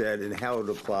you said and how it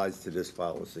applies to this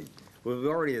policy. We've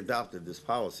already adopted this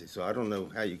policy, so I don't know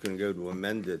how you can go to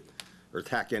amend it or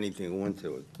tack anything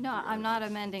onto it. No, I'm not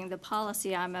amending the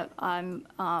policy. I'm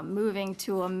moving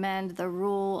to amend the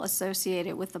rule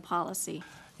associated with the policy.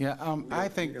 Yeah, I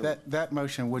think that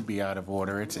motion would be out of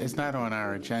order. It's not on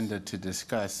our agenda to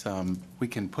discuss. We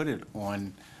can put it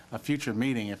on a future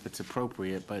meeting if it's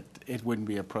appropriate, but it wouldn't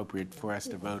be appropriate for us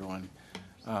to vote on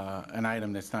an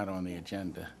item that's not on the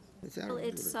agenda. Well,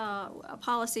 it's,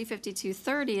 Policy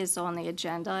 5230 is on the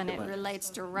agenda, and it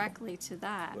relates directly to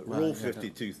that. But Rule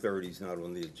 5230 is not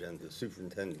on the agenda,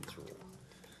 superintendent's rule.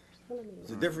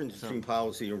 There's a difference between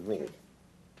policy and rule.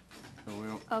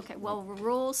 Okay, well,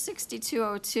 Rule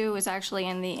 6202 is actually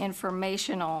in the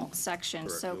informational section,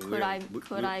 so Correct.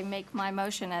 could I make my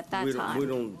motion at that We time?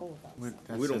 don't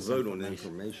vote on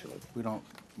informational. We don't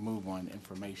move on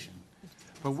information.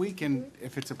 But we can,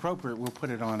 if it's appropriate, we'll put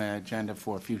it on an agenda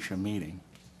for a future meeting.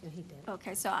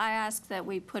 Okay, so I ask that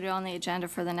we put it on the agenda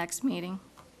for the next meeting.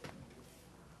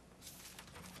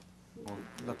 We'll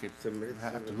look at,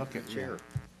 have to look at, chair.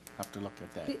 Have to look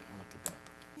at that.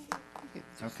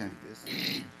 Okay.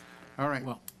 All right.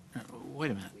 Well,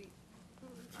 wait a minute.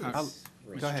 Go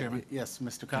ahead. Chairman? Yes,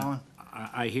 Mr. Collin?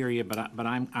 I hear you, but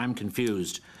I'm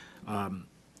confused. I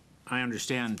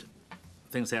understand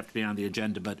things have to be on the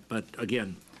agenda, but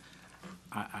again,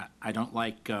 I don't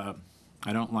like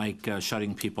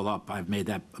shutting people up. I've made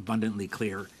that abundantly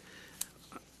clear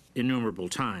innumerable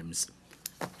times.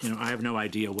 You know, I have no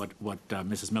idea what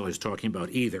Mrs. Miller's talking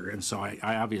about either, and so I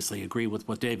obviously agree with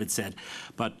what David said.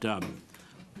 But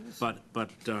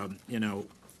you know,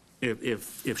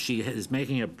 if she is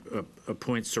making a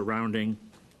point surrounding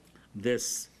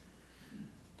this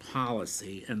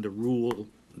policy and the rule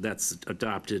that's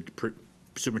adopted,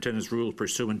 superintendent's rule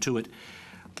pursuant to it,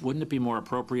 wouldn't it be more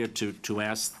appropriate to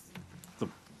ask the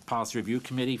policy review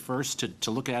committee first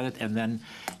to look at it and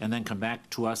then come back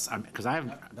to us? Because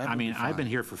I've been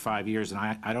here for 5 years and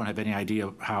I don't have any idea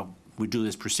how we do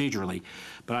this procedurally,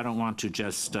 but I don't want to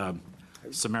just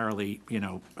summarily, you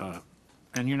know,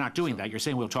 and you're not doing that. You're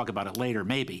saying we'll talk about it later,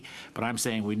 maybe, but I'm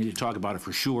saying we need to talk about it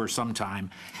for sure sometime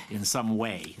in some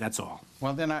way. That's all.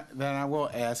 Well, then I will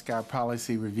ask our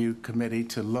policy review committee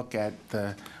to look at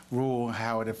the rule,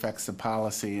 how it affects the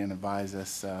policy, and advise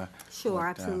us. Sure,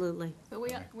 absolutely. But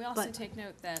we also But- take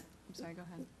note that, I'm sorry, go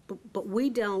ahead. But we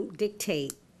don't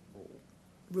dictate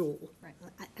rule. Right.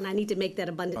 And I need to make that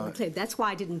abundantly clear. That's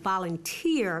why I didn't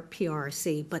volunteer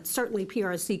PRC, but certainly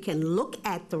PRC can look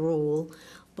at the rule,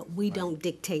 but we don't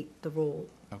dictate the rule.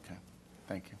 Okay,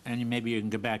 thank you. And maybe you can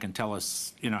go back and tell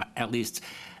us, you know, at least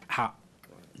how,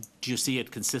 do you see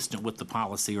it consistent with the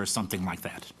policy or something like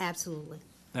that? Absolutely.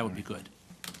 That would be good.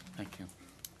 Thank you.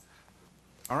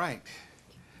 All right.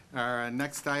 Our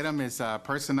next item is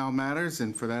personnel matters,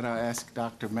 and for that I'll ask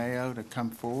Dr. Mayo to come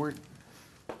forward.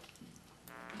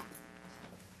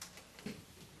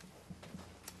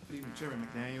 Good evening, Chairman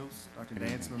McDaniels, Dr.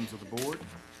 Dance, members of the board.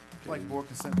 I'd like board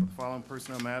consent for the following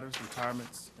personnel matters,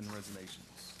 retirements, and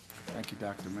resignations. Thank you,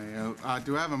 Dr. Mayo.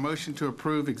 Do I have a motion to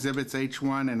approve Exhibits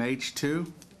H1 and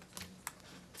H2?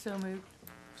 So moved.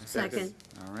 Second.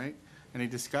 All right. Any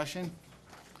discussion?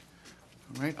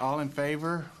 All right, all in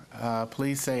favor,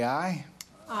 please say aye.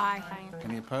 Aye.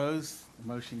 Any opposed? The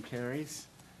motion carries.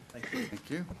 Thank you. Thank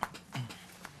you.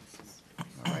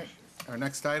 All right. Our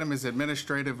next item is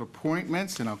administrative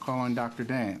appointments, and I'll call on Dr.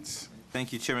 Dance.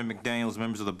 Thank you, Chairman McDaniels,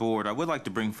 members of the board. I would like to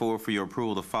bring forward for your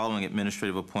approval the following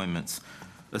administrative appointments.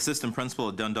 Assistant Principal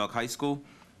at Dundalk High School,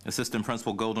 Assistant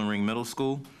Principal Golden Ring Middle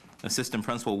School, Assistant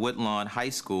Principal, Woodlawn High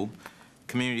School,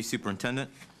 Community Superintendent,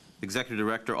 Executive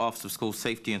Director, Office of School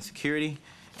Safety and Security,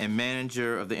 and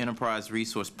Manager of the Enterprise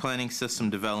Resource Planning System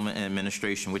Development and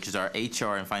Administration, which is our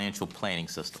HR and financial planning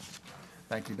system.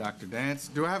 Thank you, Dr. Dance.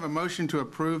 Do I have a motion to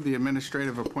approve the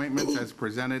administrative appointments as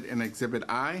presented in Exhibit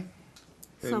I?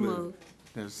 So moved.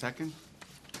 There's a second?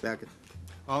 Second.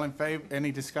 All in favor,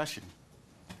 any discussion?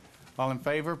 All in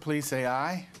favor, please say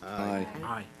aye. Aye.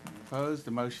 Aye. Opposed,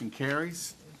 the motion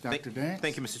carries. Dr. Dance?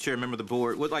 Thank you, Mr. Chair, member of the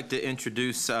board. Would like to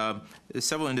introduce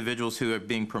several individuals who are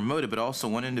being promoted, but also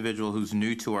one individual who's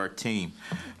new to our team.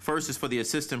 First is for the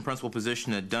assistant principal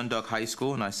position at Dundalk High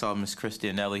School, and I saw Ms.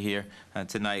 Christy Anelli here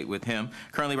tonight with him.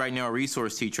 Currently, right now, a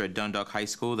resource teacher at Dundalk High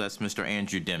School. That's Mr.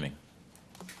 Andrew Deming.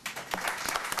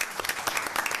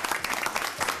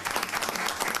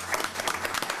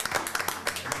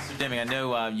 Mr. Deming, I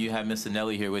know you have Ms.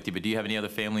 Anelli here with you, but do you have any other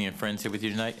family and friends here with you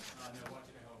tonight?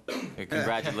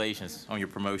 Congratulations on your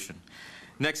promotion.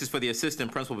 Next is for the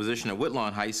assistant principal position at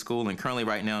Woodlawn High School, and currently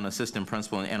right now an assistant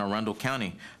principal in Anne Arundel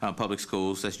County Public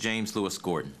Schools. That's James Lewis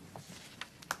Gordon.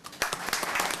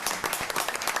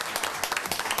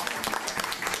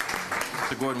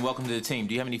 Mr. Gordon, welcome to the team.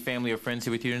 Do you have any family or friends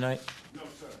here with you tonight? No,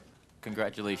 sir.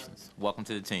 Congratulations. Welcome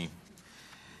to the team.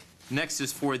 Next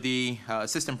is for the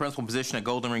assistant principal position at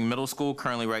Golden Ring Middle School,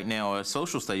 currently right now a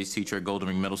social studies teacher at Golden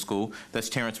Ring Middle School. That's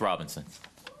Terrence Robinson.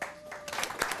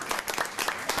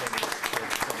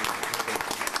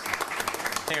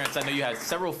 Terrence, I know you have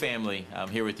several family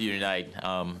here with you tonight,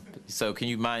 so can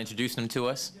you mind introducing them to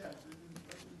us? Yeah,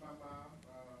 this is my mom,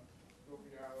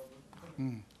 Sophia Oliver,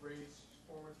 great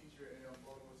former teacher in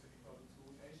Baltimore City Public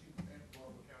Schools, and she's in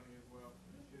Baltimore County as well.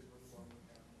 She is with Baltimore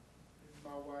County. This is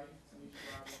my wife,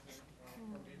 Tanisha Robinson,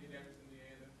 from Indianapolis,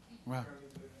 Indiana. Wow. And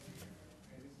this is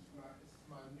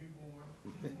my newborn.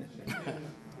 She's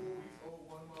 4 weeks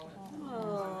old, 1 month.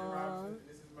 Robinson.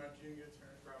 This is my junior,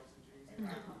 Terrence Robinson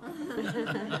Jr.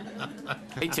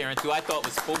 Hey, Terrence, who I thought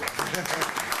was 4.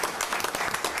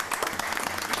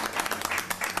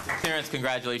 Terrence,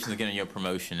 congratulations again on your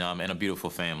promotion and a beautiful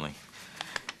family.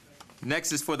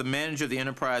 Next is for the manager of the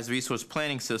Enterprise Resource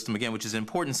Planning System, again, which is an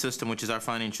important system, which is our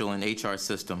financial and HR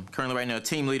system. Currently right now,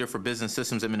 team leader for Business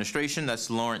Systems Administration, that's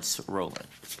Lawrence Rowland.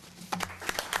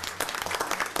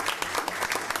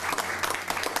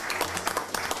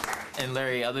 And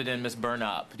Larry, other than Ms.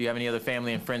 Burnop, do you have any other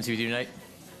family and friends with you tonight?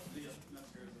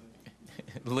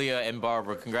 Leah and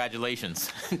Barbara,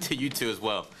 congratulations to you two as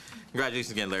well.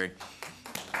 Congratulations again, Larry.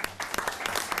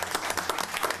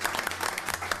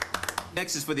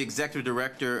 Next is for the Executive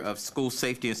Director of School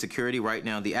Safety and Security. Right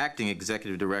now, the acting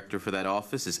Executive Director for that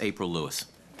office is April Lewis.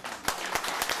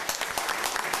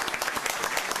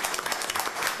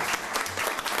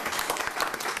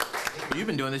 You've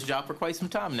been doing this job for quite some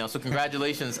time now, so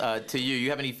congratulations to you. You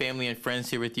have any family and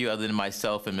friends here with you other than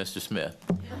myself and Mr. Smith?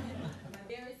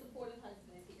 Very supportive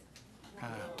husband is here.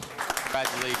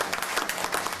 Congratulations.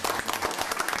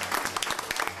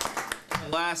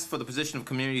 And last, for the position of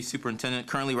Community Superintendent,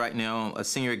 currently right now, a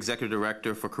Senior Executive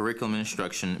Director for Curriculum and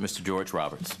Instruction, Mr. George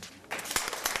Roberts.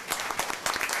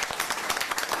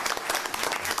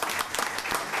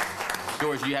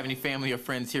 George, do you have any family or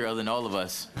friends here other than all of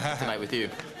us tonight with you?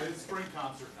 It's spring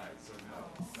concert night, so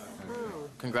no.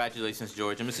 Congratulations,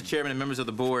 George. And Mr. Chairman and members of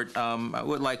the board, I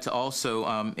would like to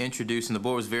also introduce, and the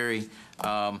board was very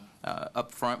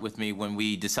upfront with me when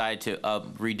we decided to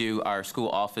redo our school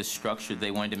office structure. They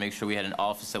wanted to make sure we had an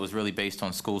office that was really based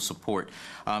on school support.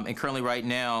 And currently right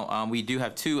now, we do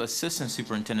have 2 assistant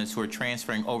superintendents who are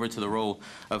transferring over to the role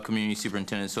of community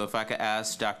superintendent. So if I could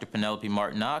ask Dr. Penelope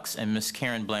Martin-Knox and Ms.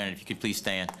 Karen Bland, if you could please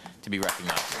stand to be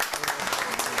recognized.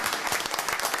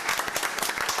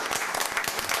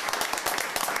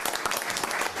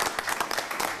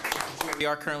 We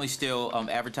are currently still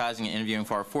advertising and interviewing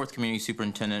for our 4th community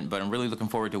superintendent, but I'm really looking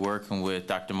forward to working with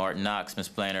Dr. Martin Knox, Ms.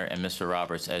 Blanner, and Mr.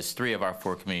 Roberts as 3 of our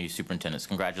 4 community superintendents.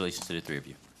 Congratulations to the 3 of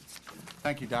you.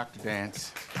 Thank you, Dr.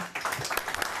 Dance.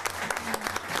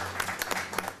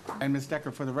 And Ms. Decker,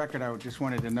 for the record, I just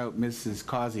wanted to note Mrs.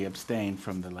 Causey abstained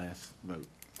from the last vote.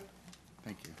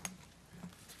 Thank you.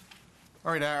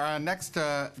 All right, our next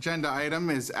agenda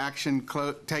item is action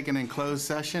taken in closed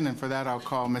session, and for that I'll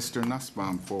call Mr.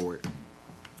 Nussbaum forward.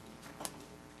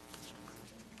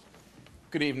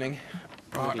 Good evening.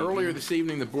 Earlier this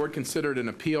evening, the board considered an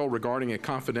appeal regarding a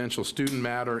confidential student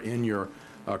matter in your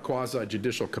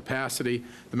quasi-judicial capacity.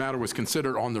 The matter was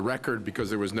considered on the record because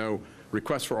there was no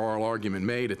request for oral argument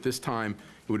made. At this time,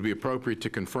 it would be appropriate to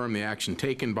confirm the action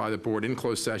taken by the board in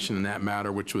closed session in that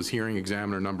matter, which was hearing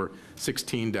examiner number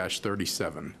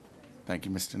 16-37. Thank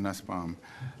you, Mr. Nussbaum.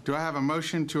 Do I have a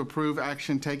motion to approve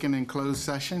action taken in closed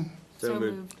session? So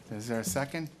moved. Is there a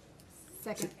second?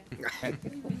 Second.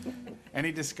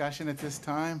 Any discussion at this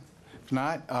time? If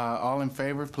not, all in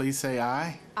favor, please say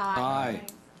aye. Aye.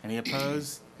 Any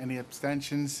opposed? Any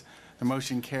abstentions? The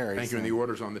motion carries. Thank you, and the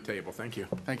order's on the table. Thank you.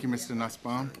 Thank you, Mr.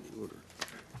 Nussbaum.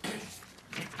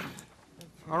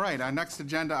 All right, our next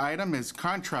agenda item is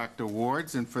contract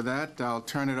awards, and for that, I'll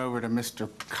turn it over to Mr.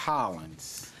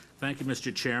 Collins. Thank you,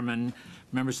 Mr. Chairman.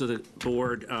 Members of the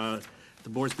board, the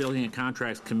board's Building and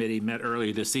Contracts Committee met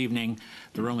earlier this evening.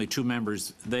 There were only 2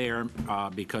 members there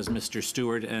because Mr.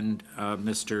 Stewart and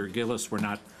Mr. Gillis were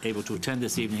not able to attend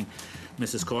this evening.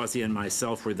 Mrs. Causey and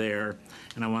myself were there,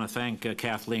 and I want to thank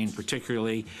Kathleen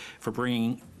particularly for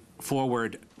bringing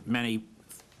forward many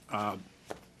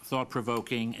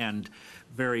thought-provoking and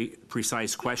very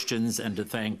precise questions, and to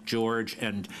thank George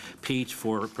and Pete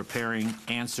for preparing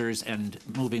answers and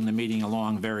moving the meeting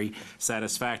along very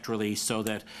satisfactorily, so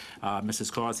that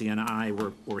Mrs. Causey and I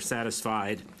were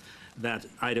satisfied that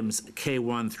items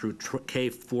K1 through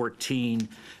K14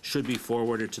 should be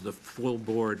forwarded to the full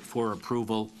board for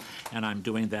approval, and I'm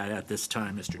doing that at this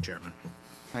time, Mr. Chairman.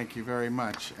 Thank you very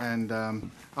much. And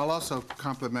I'll also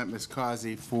compliment Ms.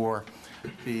 Causey for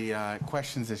the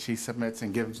questions that she submits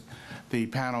and gives the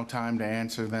panel time to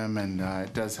answer them, and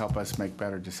it does help us make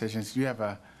better decisions. Do you have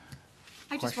a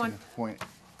question or point?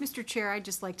 Mr. Chair, I'd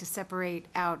just like to separate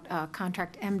out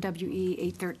contract MWE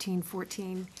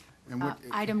 81314, And what-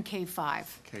 item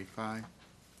K5. K5.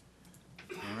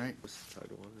 All right. What's the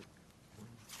title of it?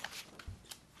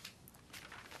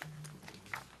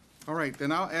 All right,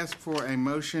 then I'll ask for a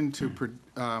motion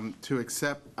to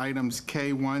accept items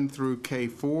K1 through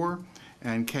K4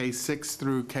 and K6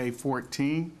 through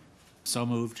K14. So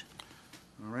moved.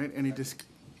 All right,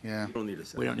 yeah. We don't need a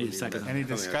second. We don't need a second. Any Coming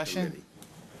out of discussion? committee.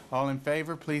 All in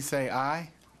favor, please say aye.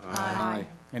 Aye.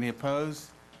 Any opposed?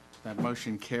 That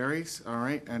motion carries. All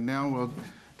right, and now we'll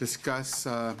discuss,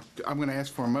 I'm going to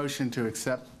ask for a motion to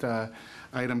accept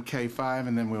item K5,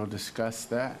 and then we'll discuss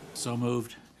that. So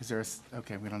moved. Is there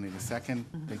okay, we don't need a second.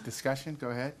 Big discussion, go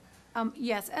ahead.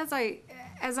 Yes, as I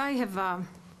have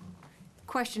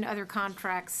questioned other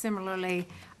contracts similarly,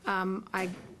 I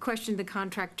questioned the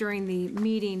contract during the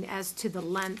meeting as to the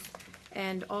length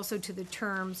and also to the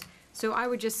terms. So I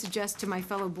would just suggest to my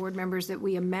fellow board members that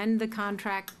we amend the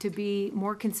contract to be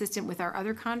more consistent with our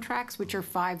other contracts, which are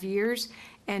 5 years,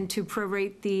 and to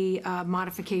prorate the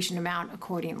modification amount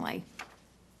accordingly.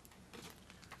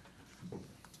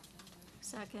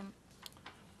 Second.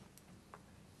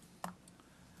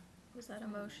 Was that a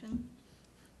motion?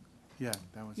 Yeah,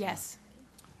 that was. Yes.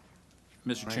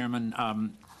 Mr. Right. Chairman,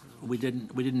 we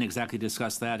didn't exactly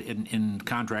discuss that in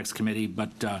Contracts Committee,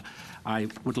 but I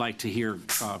would like to hear,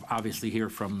 obviously hear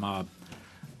from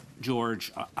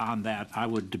George on that. I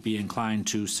would be inclined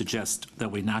to suggest that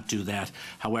we not do that.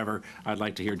 However, I'd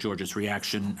like to hear George's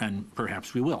reaction, and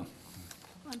perhaps we will.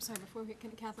 I'm sorry, before we,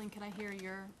 Kathleen, can I hear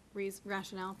your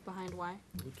rationale behind why?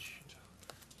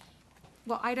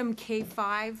 Well, item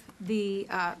K5, the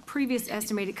previous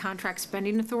estimated contract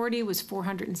spending authority was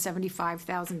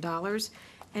 $475,000,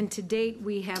 and to date,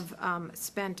 we have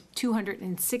spent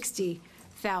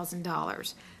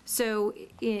 $260,000. So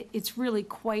it's really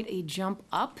quite a jump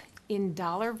up in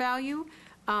dollar value,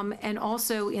 and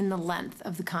also in the length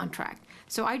of the contract.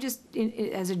 So I just,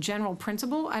 as a general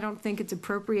principle, I don't think it's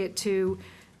appropriate to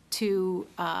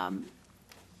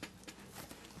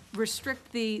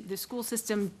restrict the school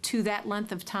system to that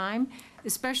length of time,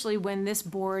 especially when this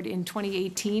board in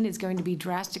 2018 is going to be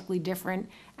drastically different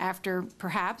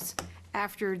perhaps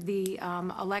after the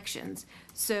elections.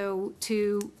 So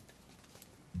to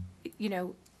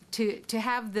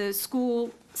have the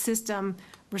school system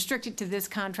restricted to this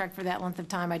contract for that length of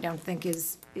time, I don't think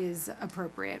is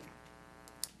appropriate.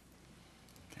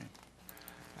 Okay.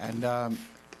 And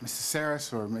Mr.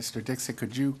 Saris or Mr. Dixon,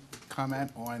 could you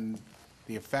comment on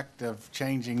the effect of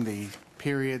changing the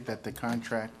period that the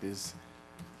contract is?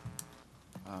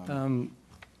 The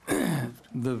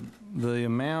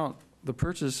amount, the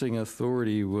purchasing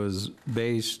authority was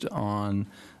based on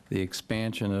the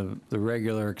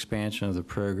regular expansion of the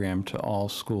program to all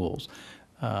schools.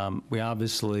 We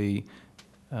obviously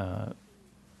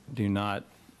do not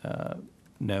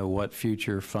know what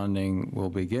future funding we'll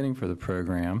be getting for the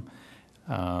program.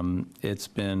 It's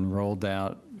been rolled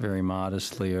out very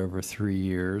modestly over 3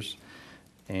 years,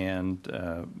 and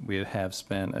we have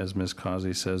spent, as Ms.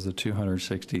 Causey says, the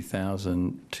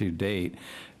 $260,000 to date.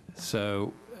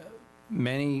 So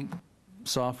many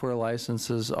software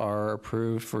licenses are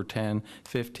approved for 10,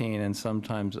 15, and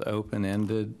sometimes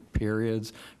open-ended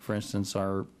periods. For instance,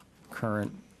 our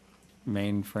current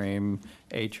mainframe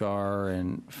HR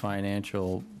and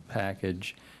financial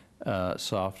package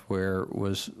software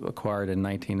was acquired in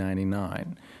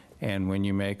 1999. And when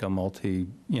you make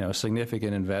a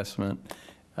significant investment,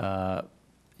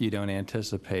 you don't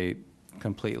anticipate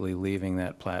completely leaving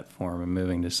that platform and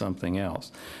moving to something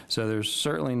else. So there's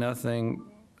certainly nothing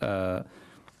that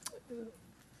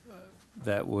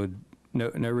would,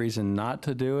 no reason not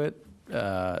to do it.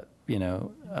 The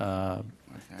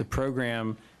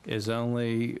program is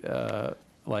only,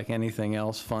 like anything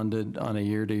else, funded on a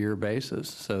year-to-year basis,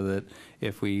 so that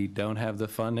if we don't have the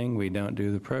funding, we don't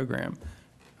do the program.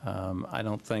 I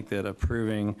don't think that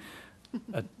approving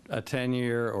a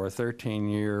 10-year or a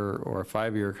 13-year or a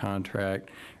 5-year contract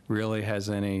really has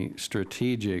any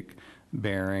strategic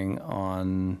bearing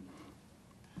on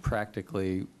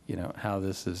practically, how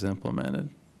this is implemented.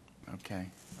 Okay.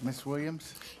 Ms.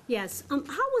 Williams? Yes. How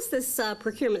was this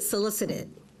procurement solicited?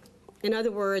 In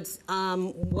other words,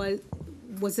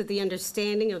 was it the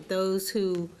understanding of those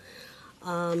who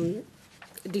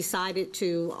decided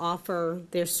to offer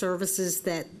their services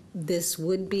that this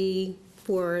would be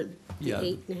for the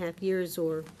 8.5 years,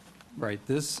 or? Right.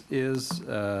 This is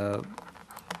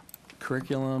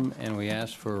curriculum, and we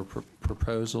asked for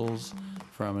proposals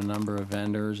from a number of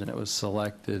vendors, and it was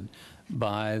selected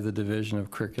by the Division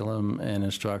of Curriculum and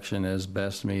Instruction as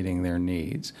best meeting their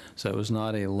needs. So it was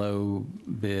not a low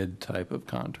bid type of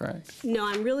contract. No,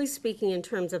 I'm really speaking in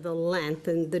terms of the length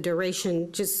and the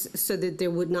duration, just so that there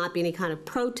would not be any kind of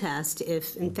protest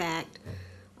if, in fact,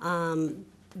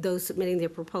 those submitting their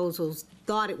proposals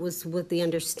thought it was with the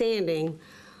understanding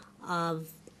of,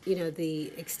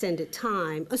 the extended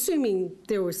time, assuming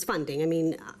there was funding. I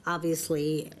mean,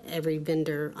 obviously, every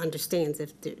vendor understands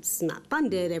if it's not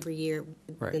funded every year.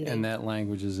 Right, and that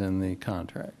language is in the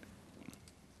contract,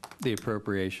 the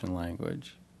appropriation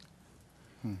language.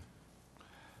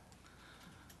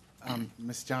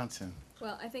 Ms. Johnson?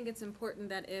 Well, I think it's important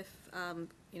that if,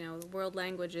 world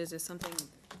languages is something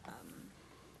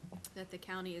that the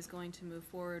county is going to move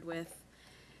forward with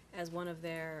as one of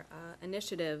their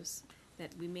initiatives,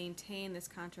 that we maintain this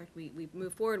contract, we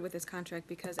move forward with this contract,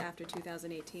 because after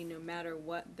 2018, no matter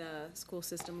what the school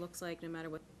system looks like, no matter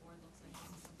what the board looks like, this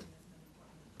is something that's been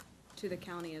important to the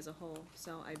county as a whole.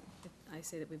 So I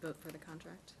say that we vote for the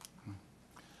contract.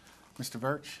 Mr.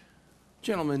 Birch?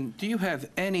 Gentlemen, do you have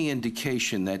any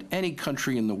indication that any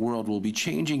country in the world will be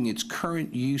changing its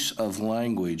current use of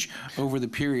language over the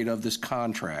period of this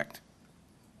contract?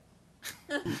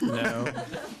 No.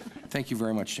 Thank you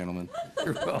very much, gentlemen.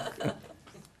 You're welcome.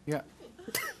 Yeah.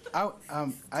 I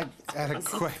had a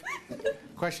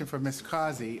question for Ms.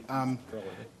 Causey.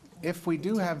 If we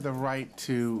do have the right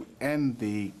to end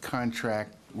the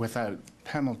contract without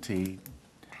penalty,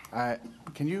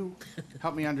 can you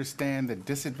help me understand the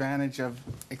disadvantage of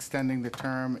extending the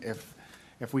term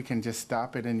if we can just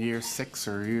stop it in year 6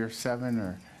 or year 7?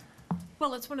 Or?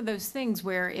 Well, it's one of those things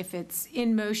where if it's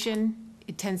in motion,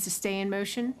 it tends to stay in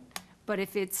motion. But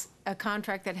if it's a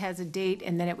contract that has a date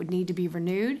and then it would need to be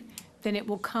renewed, then it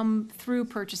will come through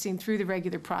purchasing through the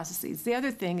regular processes. The other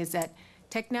thing is that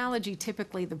technology,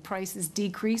 typically the prices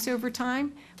decrease over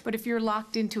time, but if you're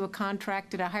locked into a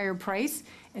contract at a higher price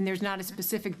and there's not a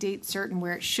specific date certain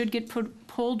where it should get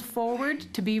pulled forward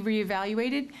to be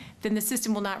reevaluated, then the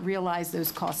system will not realize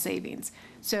those cost savings.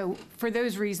 So for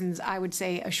those reasons, I would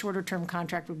say a shorter term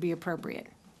contract would be appropriate.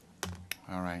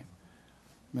 All right.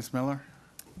 Ms. Miller?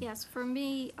 Yes, for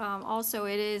me, also,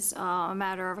 it is a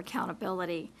matter of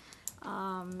accountability.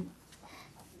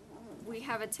 We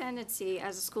have a tendency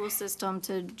as a school system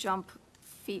to jump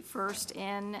feet first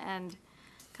in and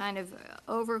kind of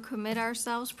overcommit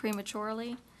ourselves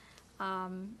prematurely.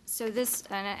 So this,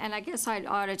 and I guess I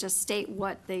ought to just state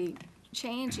what the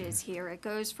change is here. It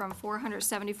goes from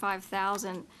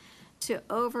 $475,000 to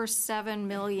over $7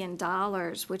 million,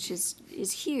 which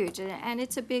is huge, and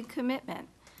it's a big commitment.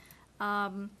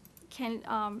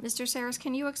 Mr. Saris,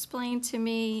 can you explain to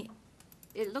me,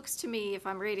 it looks to me, if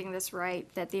I'm reading this right,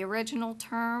 that the original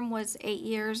term was 8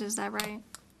 years, is that right?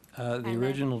 The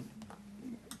original,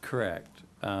 correct.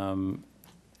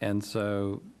 And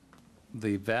so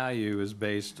the value is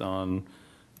based on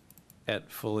at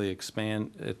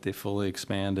the fully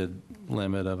expanded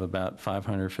limit of about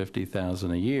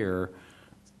 $550,000 a year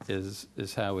is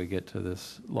how we get to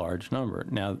this large number.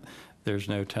 Now, there's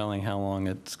no telling how long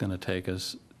it's going to take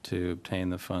us to obtain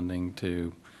the funding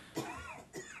to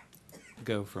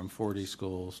go from 40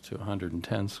 schools to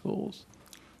 110 schools.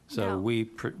 So we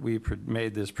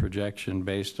made this projection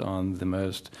based on the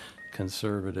most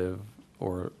conservative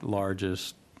or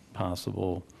largest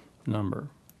possible number.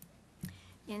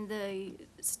 In the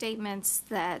statements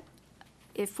that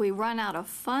if we run out of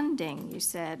funding, you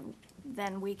said,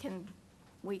 then we can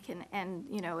end,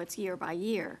 it's year by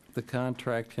year. The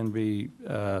contract can be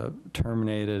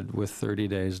terminated with 30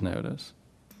 days' notice.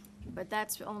 But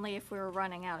that's only if we're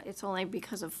running out. It's only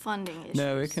because of funding issues.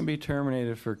 No, it can be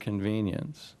terminated for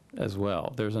convenience as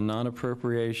well. There's a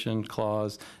non-appropriation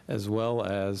clause as well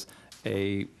as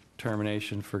a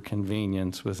termination for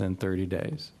convenience within 30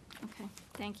 days. Okay,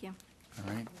 thank you.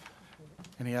 All right.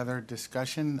 Any other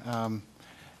discussion?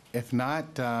 If not,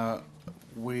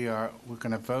 we're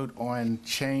going to vote on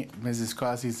Mrs.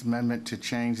 Causey's amendment to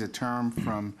change the term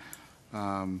from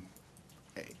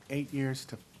 8 years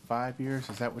to 5 years.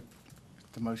 Is that what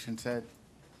the motion said?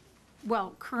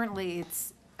 Well, currently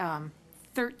it's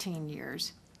 13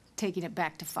 years, taking it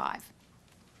back to 5.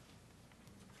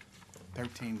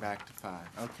 13 back to 5.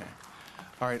 Okay.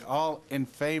 All right. All in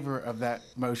favor of that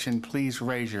motion, please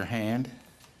raise your hand.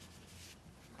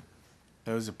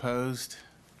 Those opposed?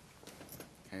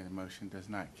 Okay, the motion does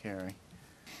not carry.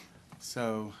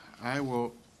 So I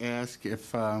will ask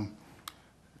if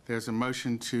there's a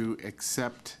motion to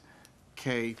accept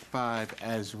K5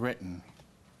 as written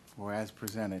or as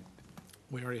presented.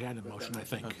 We already had a motion, I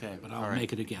think, Okay, but all I'll right.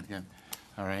 make it again. Yeah.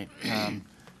 All right.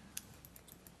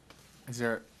 Is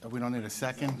there, we don't need a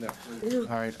second? No.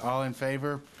 All right, all in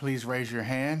favor, please raise your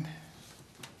hand.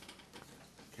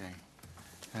 Okay.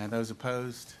 Those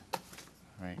opposed?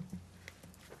 All right.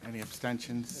 Any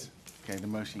abstentions? Okay, the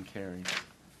motion carries.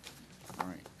 All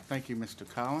right. Thank you, Mr.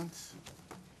 Collins.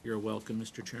 You're welcome,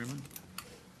 Mr. Chairman.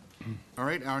 All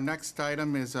right, our next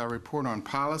item is our report on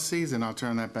policies, and I'll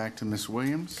turn that back to Ms.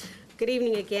 Williams. Good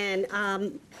evening again.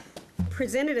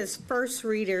 Presented as first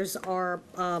readers are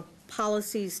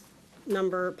policy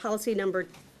number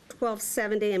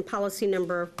 1270 and policy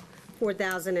number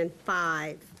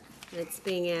 4005. It's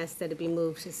being asked that it be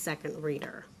moved to second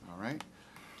reader. All right.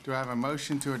 Do I have a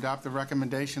motion to adopt the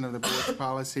recommendation of the Board's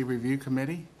Policy Review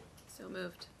Committee? So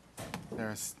moved.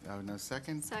 There's no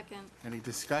second? Second. Any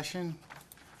discussion?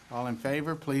 All in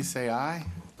favor, please say aye.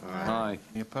 Aye.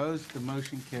 Any opposed? The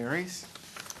motion carries.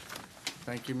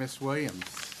 Thank you, Ms. Williams.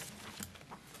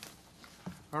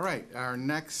 All right, our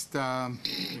next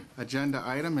agenda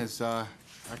item is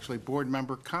actually board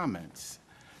member comments.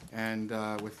 And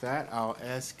with that, I'll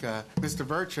ask Mr.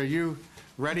 Birch, are you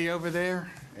ready over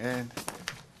there and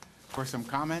for some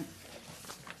comment?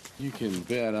 You can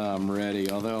bet I'm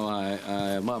ready, although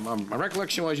my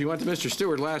recollection was you went to Mr.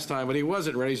 Stewart last time, but he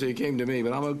wasn't ready, so he came to me,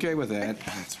 but I'm okay with that.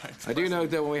 That's right. I do note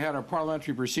that when we had our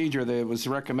parliamentary procedure, that it was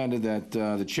recommended that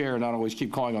the chair not always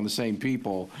keep calling on the same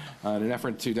people in an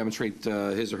effort to demonstrate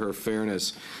his or her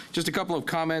fairness. Just a couple of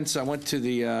comments. I went to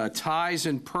the Ties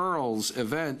and Pearls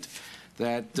event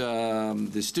that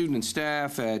the student and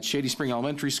staff at Shady Spring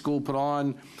Elementary School put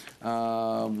on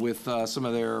with some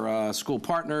of their school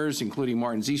partners, including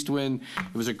Martin's East Wind.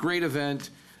 It was a great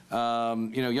event.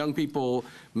 Young people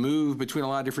move between a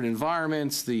lot of different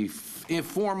environments, the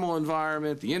formal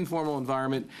environment, the informal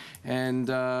environment, and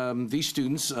these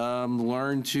students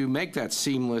learn to make that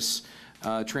seamless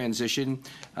transition.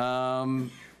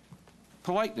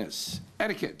 Politeness,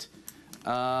 etiquette,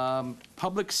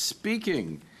 public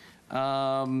speaking,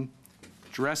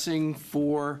 dressing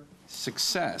for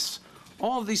success.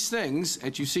 All of these things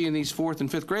that you see in these 4th and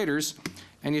 5th graders,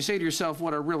 and you say to yourself,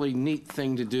 what a really neat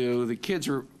thing to do. The kids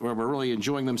were really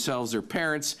enjoying themselves. Their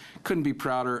parents couldn't be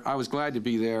prouder. I was glad to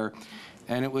be there.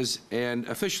 And it was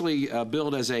officially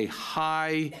billed as a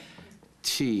high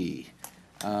tea.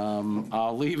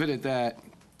 I'll leave it at that.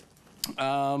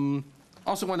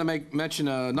 Also want to mention,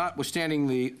 notwithstanding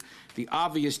the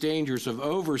obvious dangers of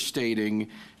overstating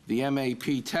the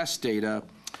MAP test data,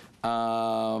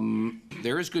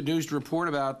 there is good news to report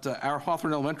about our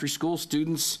Hawthorne Elementary School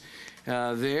students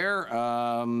there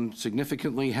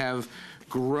significantly have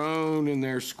grown in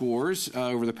their scores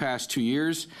over the past 2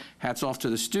 years. Hats off to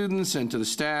the students and to the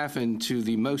staff and to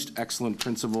the most excellent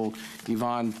principal,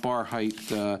 Yvonne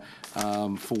Barheit,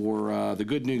 for the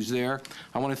good news there.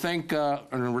 I want to thank, on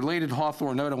a related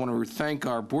Hawthorne note, I want to thank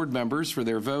our board members for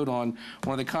their vote on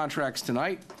one of the contracts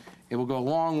tonight. It will go a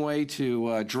long way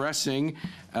to addressing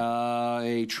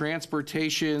a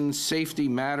transportation safety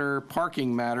matter,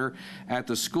 parking matter at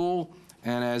the school.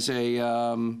 And as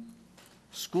a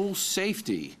school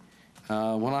safety,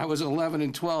 when I was 11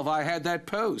 and 12, I had that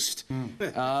post.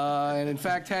 And in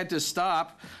fact had to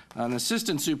stop an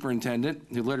assistant superintendent,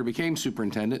 who later became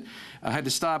superintendent. I had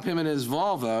to stop him in his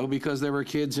Volvo because there were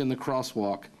kids in the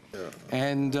crosswalk.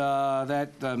 And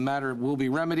that matter will be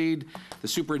remedied. The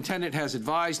superintendent has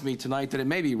advised me tonight that it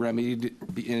may be remedied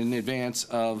in advance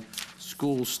of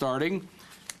school starting.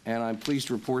 and I'm pleased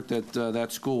to report that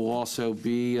that school will also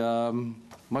be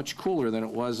much cooler than it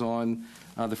was on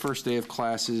the first day of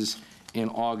classes in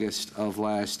August of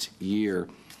last year.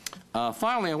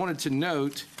 Finally, I wanted to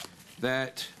note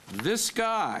that this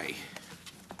guy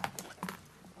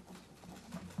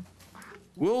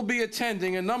will be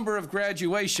attending a number of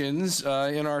graduations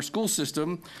in our school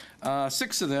system,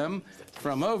 6 of them,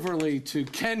 from Overley to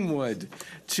Kenwood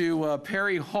to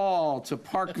Perry Hall to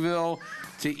Parkville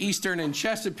to Eastern and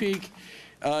Chesapeake.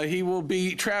 He will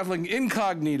be traveling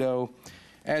incognito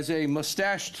as a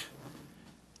mustached,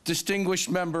 distinguished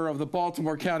member of the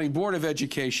Baltimore County Board of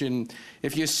Education.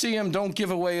 If you see him, don't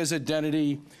give away his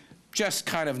identity. Just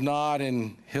kind of nod,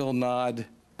 and he'll nod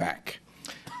back.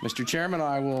 Mr. Chairman,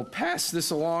 I will pass this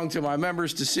along to my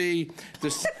members to see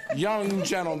this young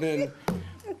gentleman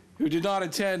who did not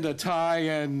attend a tie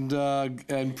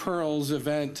and pearls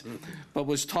event, but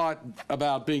was taught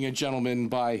about being a gentleman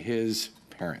by his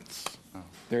parents.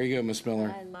 There you go, Ms.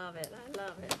 Miller. I love it, I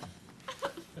love it.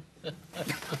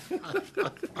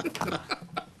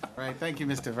 All right, thank you,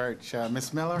 Mr. Verch.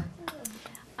 Ms. Miller?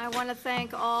 I want to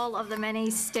thank all of the many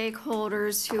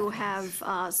stakeholders who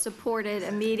have supported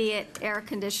immediate air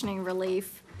conditioning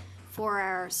relief for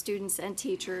our students and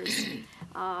teachers.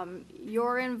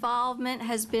 Your involvement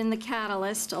has been the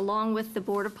catalyst, along with the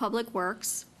Board of Public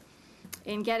Works,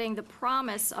 in getting the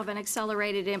promise of an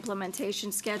accelerated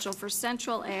implementation schedule for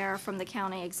central air from the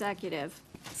county executive.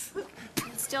 We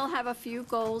still have a few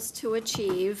goals to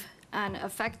achieve: an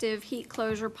effective heat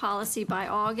closure policy by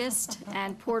August,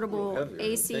 and portable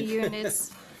AC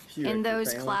units in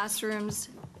those classrooms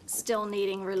still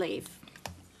needing relief.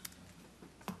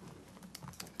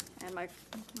 And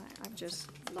I've just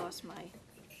lost my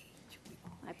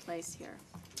place here.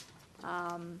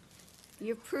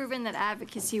 You've proven that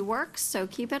advocacy works, so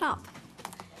keep it up.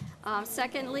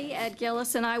 Secondly, Ed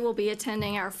Gillis and I will be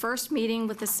attending our first meeting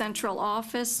with the central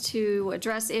office to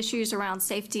address issues around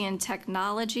safety and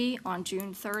technology on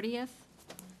June 30th.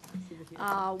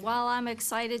 While I'm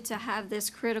excited to have this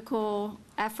critical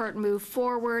effort move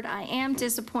forward, I am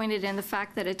disappointed in the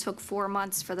fact that it took 4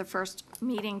 months for the first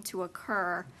meeting to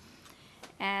occur,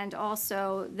 and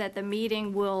also that the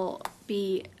meeting will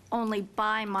be only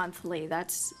bi-monthly.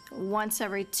 That's once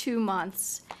every 2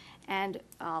 months, and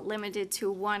limited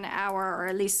to 1 hour, or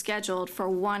at least scheduled for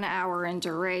 1 hour in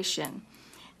duration.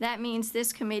 That means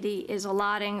this committee is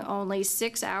allotting only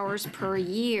 6 hours per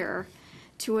year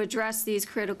to address these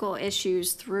critical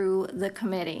issues through the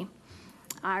committee.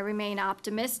 I remain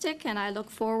optimistic, and I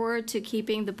look forward to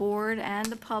keeping the board and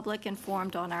the public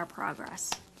informed on our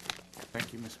progress.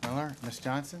 Thank you, Ms. Miller. Ms.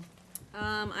 Johnson?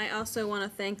 I also want to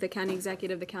thank the county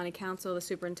executive, the county council, the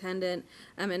superintendent,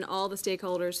 and all the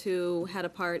stakeholders who had a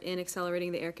part in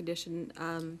accelerating the air condition,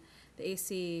 the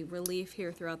AC relief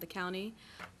here throughout the county.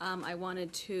 I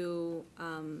wanted to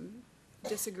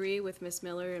disagree with Ms.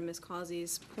 Miller and Ms.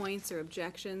 Causey's points or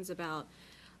objections about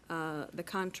the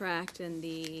contract and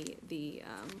the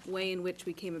way in which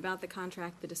we came about the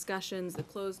contract, the discussions, the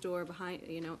closed door behind,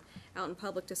 out in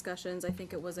public discussions. I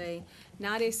think it was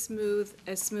not as smooth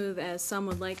as some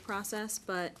would like process,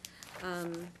 but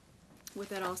with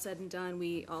that all said and done,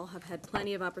 we all have had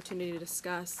plenty of opportunity to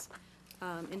discuss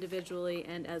individually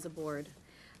and as a board.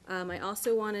 I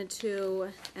also wanted to,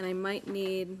 and I might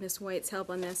need Ms. White's help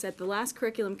on this, at the last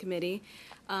curriculum committee,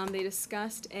 they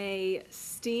discussed a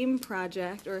STEAM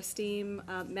project or a STEAM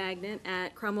magnet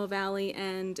at Cromwell Valley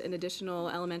and an additional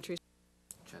elementary.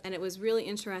 And it was really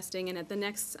interesting, and at the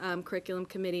next curriculum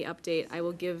committee update, I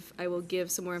will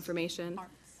give some more information.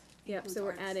 Arts. Yep, so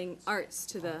we're adding arts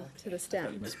to the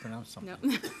STEM. Mispronounced something.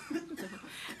 Nope.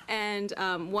 And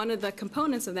one of the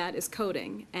components of that is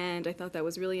coding, and I thought that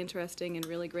was really interesting and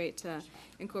really great to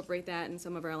incorporate that in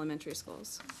some of our elementary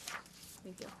schools.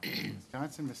 Thank you. Ms.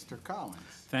 Johnson, Mr. Collins.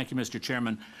 Thank you, Mr.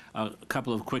 Chairman. A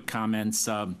couple of quick comments.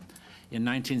 In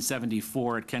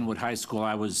 1974 at Kenwood High School,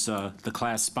 I was the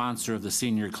class sponsor of the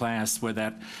senior class where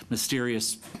that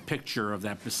mysterious picture of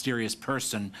that mysterious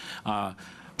person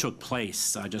took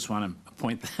place. I just want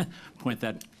to point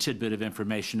that tidbit of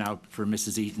information out for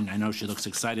Mrs. Eaton. I know she looks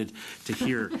excited to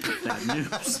hear that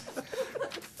news.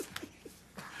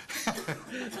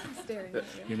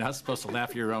 You're not supposed to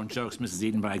laugh at your own jokes, Mrs.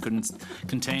 Eaton, but I couldn't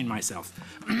contain myself.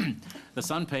 The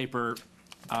Sun paper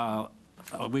a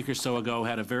week or so ago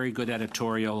had a very good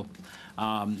editorial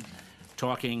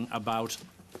talking about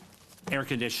air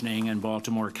conditioning in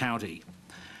Baltimore County.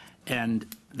 And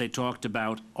they talked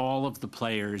about all of the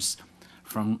players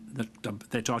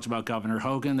they talked about Governor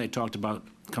Hogan, they talked about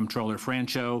Comptroller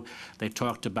Francho, they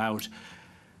talked about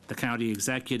the county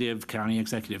executive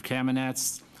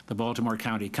cabinets, the Baltimore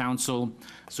County Council,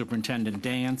 Superintendent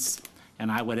Dance,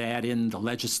 and I would add in the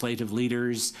legislative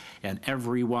leaders and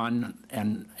everyone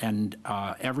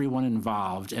everyone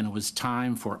involved, and it was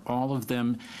time for all of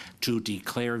them to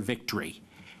declare victory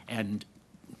and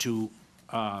to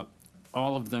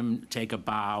all of them take a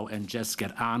bow and just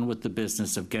get on with the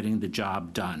business of getting the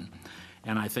job done.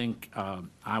 And I think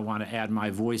I want to add my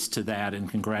voice to that and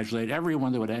congratulate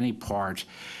everyone that had any part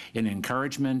in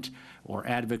encouragement or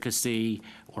advocacy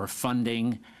or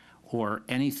funding or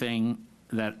anything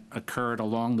that occurred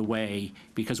along the way,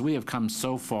 because we have come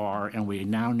so far, and we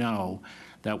now know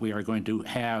that we are going to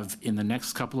have, in the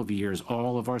next couple of years,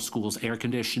 all of our schools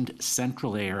air-conditioned,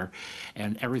 central air,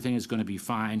 and everything is going to be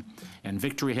fine. And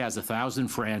victory has 1,000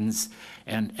 friends,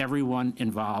 and everyone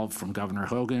involved, from Governor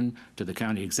Hogan to the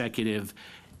county executive,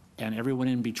 and everyone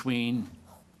in between,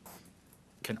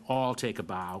 can all take a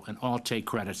bow and all take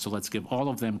credit. So let's give all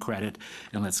of them credit,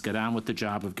 and let's get on with the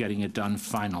job of getting it done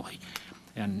finally.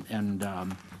 And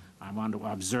I want to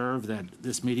observe that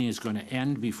this meeting is going to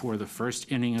end before the first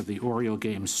inning of the Oriole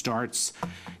game starts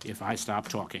if I stop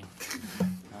talking.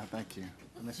 Thank you.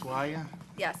 Ms. Waya?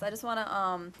 Yes, I just want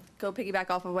to go piggyback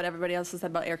off of what everybody else has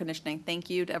said about air conditioning. Thank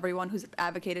you to everyone who's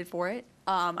advocated for it.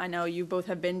 I know you both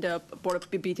have been to Board of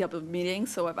BTW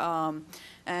meetings, so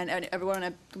and everyone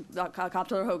at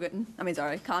Comptroller Hogan,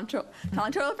 Comptroller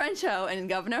Frencho and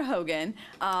Governor Hogan,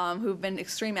 who've been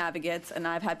extreme advocates, and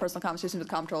I've had personal conversations with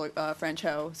Comptroller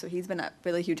Frencho, so he's been a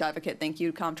really huge advocate. Thank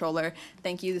you, Comptroller.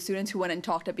 Thank you, the students who went and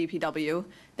talked at BPW.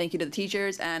 Thank you to the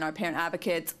teachers and our parent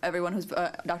advocates, everyone who's,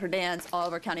 Dr. Dance, all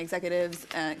of our county executives,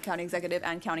 and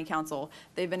county council.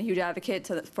 They've been a huge advocate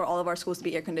for all of our schools to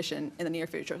be air conditioned in the near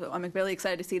future. So I'm really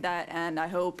excited to see that, and I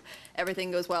hope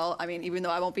everything goes well. I mean, even though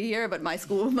I won't be here, but my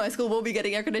school will be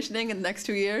getting air conditioning in the next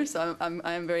 2 years. So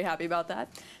I'm very happy about that.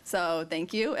 So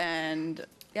thank you, and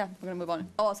yeah, we're gonna move on.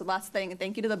 Oh, also last thing,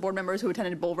 thank you to the board members who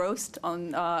attended Bull Roast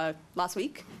on last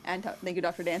week, and thank you,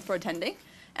 Dr. Dance, for attending,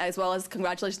 as well as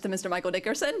congratulations to Mr. Michael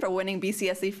Dickerson for winning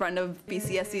BCSE Friend of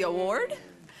BCSE Award.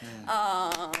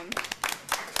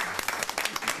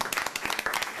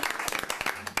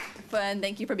 And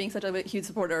thank you for being such a huge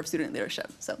supporter of student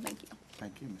leadership. So thank you.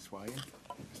 Thank you, Ms. Wyatt.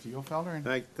 Mr.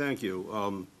 Yofelder? Thank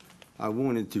you. I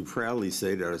wanted to proudly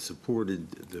say that I supported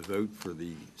the vote for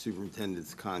the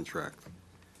superintendent's contract.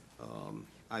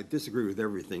 I disagree with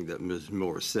everything that Ms.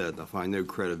 Miller said. I find no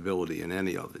credibility in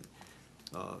any of it.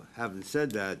 Having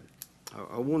said that,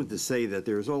 I wanted to say that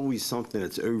there's always something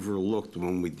that's overlooked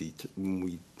when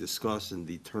we discuss and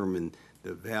determine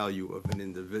the value of an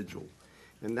individual.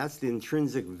 And that's the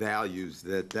intrinsic values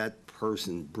that that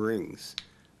person brings,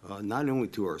 not only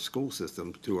to our school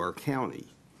system, to our county.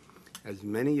 As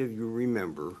many of you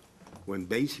remember, when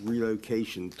base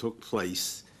relocation took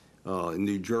place in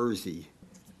New Jersey,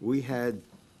 we had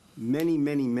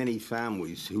many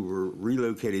families who were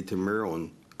relocated to Maryland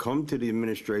come to the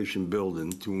administration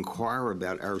building to inquire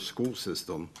about our school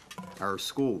system, our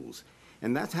schools.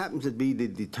 And that happens to be the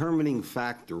determining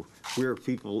factor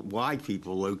why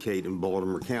people locate in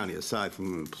Baltimore County, aside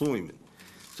from employment.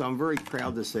 So I'm very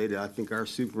proud to say that I think our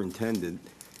superintendent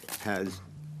has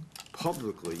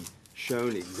publicly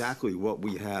shown exactly what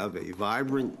we have, a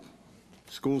vibrant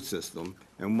school system,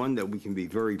 and one that we can be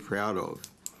very proud of.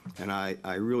 And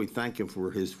I really thank him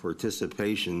for his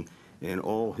participation in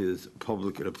all his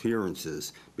public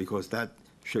appearances, because that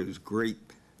shows great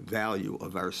value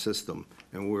of our system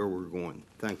and where we're going.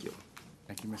 Thank you.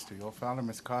 Thank you, Mr. Yofelder.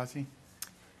 Ms. Causey?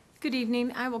 Good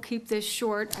evening. I will keep this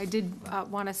short. I did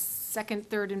want to second,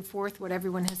 third, and fourth what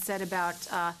everyone has said about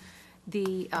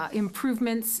the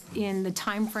improvements in the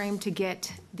time frame to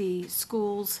get the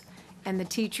schools and the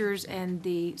teachers and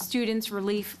the students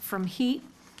relief from heat,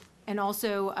 and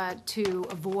also to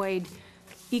avoid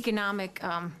economic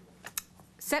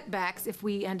setbacks if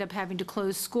we end up having to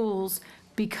close schools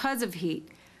because of heat.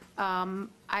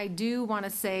 I do want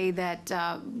to say that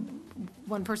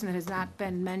one person that has not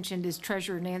been mentioned is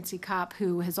Treasurer Nancy Kopp,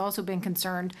 who has also been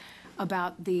concerned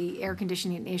about the air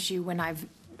conditioning issue when I've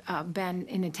been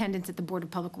in attendance at the Board of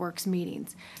Public Works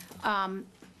meetings.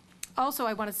 Also,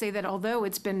 I want to say that although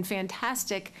it's been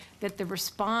fantastic that the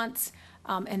response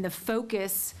and the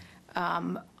focus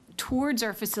towards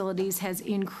our facilities has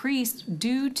increased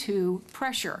due to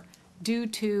pressure, due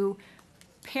to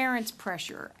parents'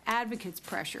 pressure, advocates'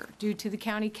 pressure, due to the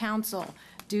county council,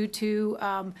 due to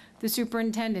the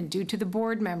superintendent, due to the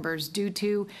board members, due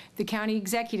to the county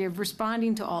executive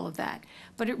responding to all of that.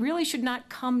 But it really should not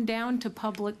come down to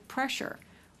public pressure.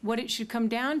 What it should come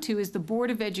down to is the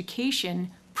Board of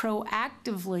Education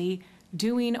proactively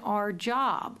doing our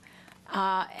job.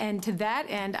 And to that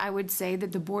end, I would say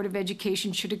that the Board of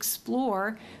Education should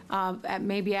explore,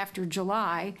 maybe after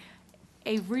July,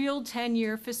 a real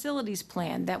 10-year facilities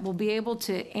plan that will be able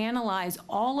to analyze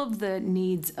all of the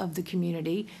needs of the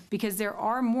community, because there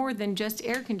are more than just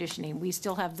air conditioning. We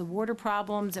still have the water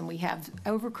problems, and we have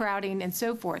overcrowding and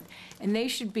so forth. And they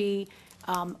should be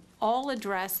all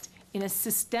addressed in a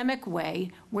systemic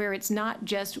way, where it's not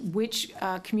just which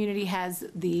community has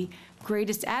the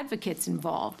greatest advocates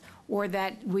involved, or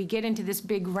that we get into this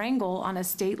big wrangle on a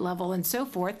state level and so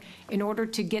forth in order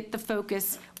to get the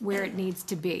focus where it needs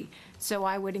to be. So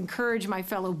I would encourage my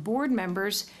fellow board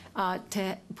members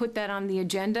to put that on the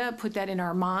agenda, put that in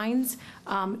our minds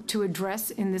to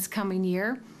address in this coming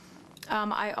year.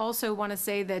 I also want to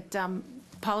say that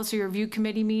Policy Review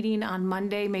Committee meeting on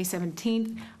Monday, May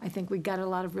 17th, I think we got a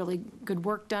lot of really good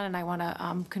work done, and I want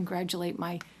to congratulate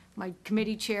my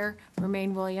committee chair,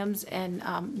 Romaine Williams, and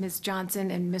Ms.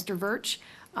 Johnson and Mr. Virch.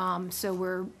 So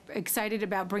we're excited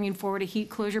about bringing forward a heat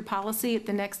closure policy at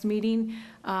the next meeting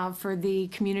for the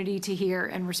community to hear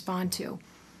and respond to.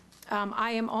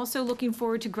 I am also looking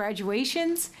forward to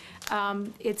graduations.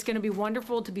 It's going to be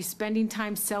wonderful to be spending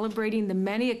time celebrating the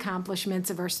many accomplishments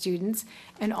of our students,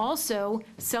 and also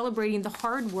celebrating the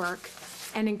hard work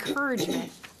and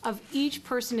encouragement of each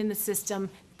person in the system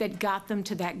that got them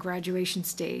to that graduation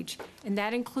stage. And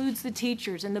that includes the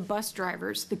teachers and the bus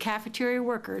drivers, the cafeteria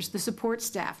workers, the support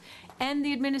staff, and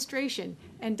the administration,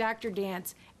 and Dr.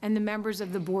 Dance, and the members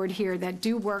of the board here that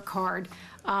do work hard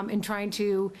in trying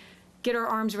to get our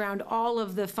arms around all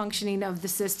of the functioning of the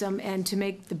system and to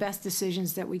make the best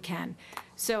decisions that we can.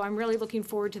 So I'm really looking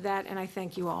forward to that, and I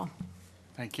thank you all.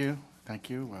 Thank you. Thank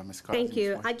you, Ms. Carson. Thank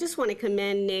you. I just want to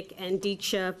commend Nick and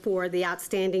Deeksha for the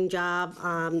outstanding job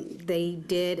they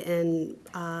did in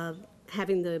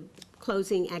having the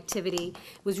closing activity.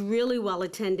 It was really well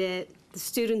attended. The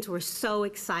students were so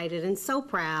excited and so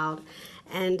proud,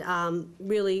 and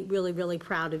really, really, really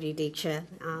proud of you, Deeksha,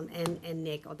 and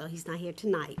Nick, although he's not here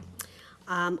tonight.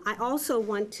 I also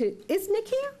want to, is Nick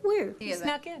here? Where? He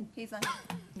snuck in. He's on.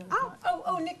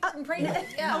 Oh, Nick Burton Prater.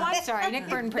 Yeah. Oh, I'm sorry, Nick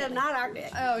Burton Prater. Not our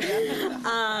Nick. Oh, yeah.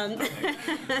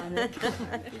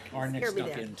 Our Nick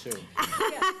snuck in, too.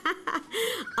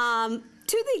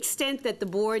 To the extent that the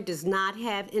board does not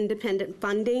have independent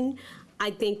funding,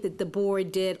 I think that the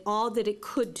board did all that it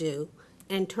could do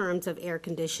in terms of air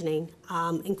conditioning,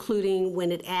 including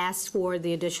when it asked for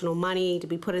the additional money to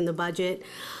be put in the budget.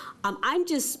 I'm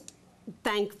just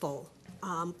thankful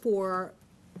for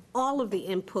all of the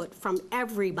input from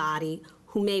everybody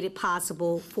who made it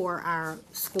possible for our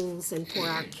schools and for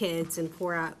our kids and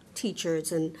for our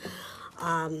teachers and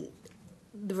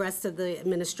the rest of the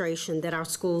administration, that our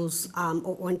schools are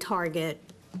on target,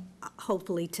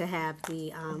 hopefully to have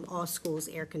the all schools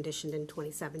air conditioned in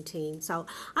 2017. So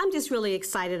I'm just really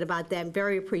excited about that. I'm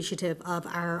very appreciative of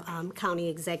our county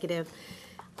executive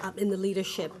in the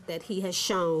leadership that he has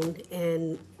shown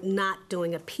in not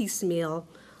doing a piecemeal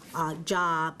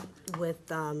job with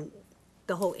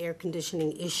the whole air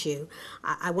conditioning issue.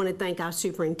 I want to thank our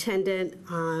superintendent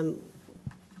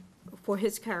for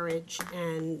his courage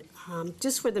and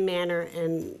just for the manner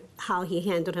and how he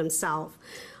handled himself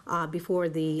before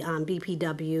the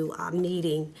BPW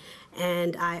meeting.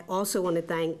 And I also want to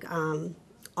thank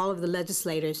all of the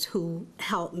legislators who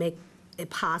helped make it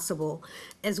possible,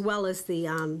 as well as the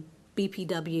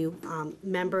BPW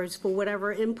members for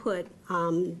whatever input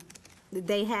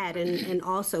they had in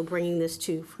also bringing this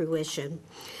to fruition.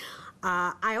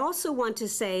 I also want to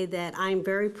say that I'm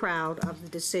very proud of the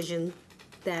decision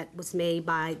that was made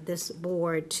by this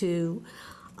board to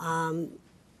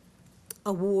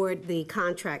award the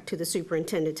contract to the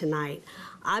superintendent tonight.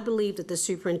 I believe that the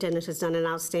superintendent has done an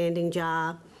outstanding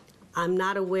job. I'm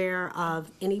not aware of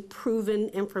any proven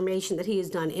information that he has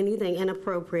done anything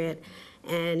inappropriate,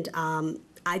 and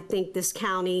I think this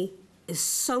county is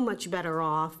so much better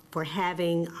off for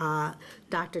having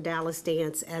Dr. Dallas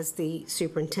Dance as the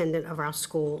superintendent of our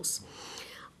schools.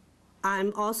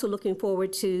 I'm also looking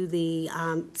forward to the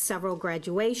several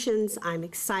graduations. I'm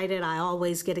excited. I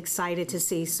always get excited to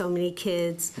see so many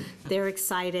kids. They're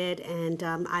excited, and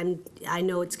I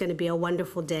know it's going to be a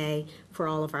wonderful day for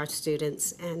all of our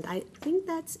students, and I think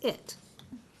that's it.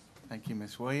 Thank you,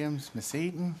 Ms. Williams. Ms.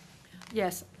 Eaton?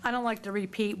 Yes, I don't like to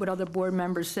repeat what other board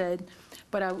members said,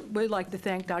 but I would like to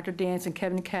thank Dr. Dance and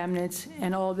Kevin Kamenetz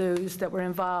and all those that were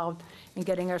involved in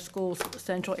getting our schools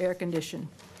central air conditioned.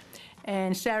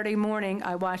 And Saturday morning,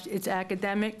 I watched It's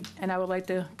Academic, and I would like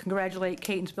to congratulate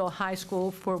Catonsville High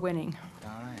School for winning.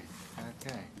 All right,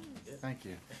 okay, thank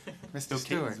you. Mr.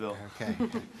 Stewart? Okay.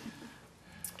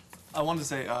 I wanted to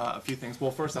say a few things.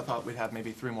 Well, first, I thought we'd have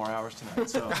maybe 3 more hours tonight,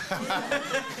 so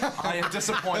I am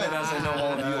disappointed, as I know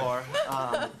all of you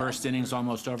are. First inning's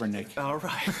almost over, Nick. All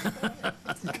right.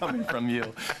 Coming from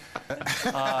you.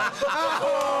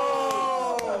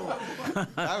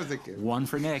 That was a good one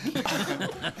for Nick.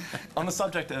 On the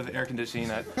subject of air conditioning,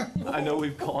 I know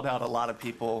we've called out a lot of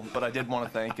people, but I did want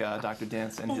to thank Dr.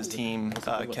 Dance and his team,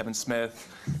 Kevin Smith,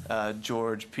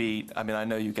 George, Pete. I mean, I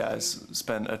know you guys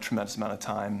spent a tremendous amount of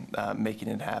time making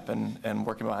it happen and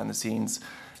working behind the scenes,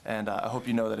 and I hope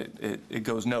you know that it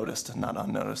goes noticed, not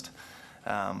unnoticed,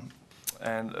 and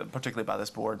particularly by this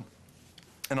board.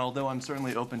 And although I'm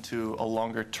certainly open to a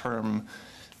longer-term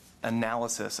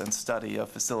analysis and study of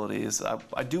facilities,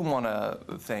 I do want to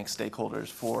thank stakeholders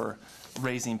for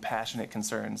raising passionate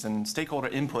concerns. And stakeholder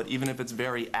input, even if it's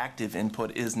very active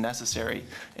input, is necessary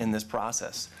in this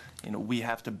process. You know, we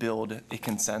have to build a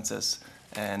consensus,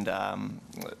 and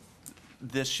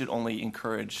this should only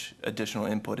encourage additional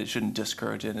input. It shouldn't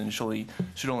discourage it, and it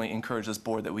should only encourage this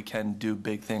board that we can do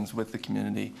big things with the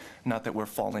community, not that we're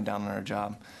falling down on our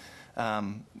job.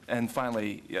 And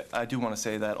finally, I do want to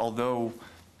say that although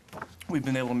we've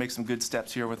been able to make some good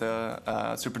steps here with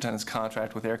a superintendent's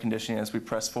contract with air conditioning as we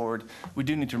press forward, we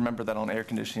do need to remember that on air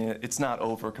conditioning, it's not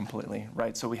over completely,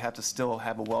 right? So we have to still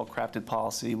have a well-crafted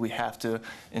policy. We have to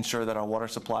ensure that our water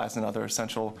supplies and other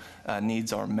essential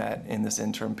needs are met in this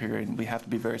interim period. We have to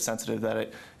be very sensitive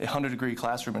that a 100-degree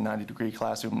classroom and 90-degree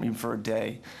classroom, even for a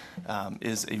day,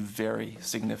 is a very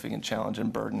significant challenge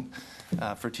and burden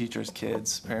for teachers,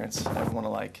 kids, parents, everyone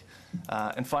alike.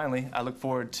 And finally, I look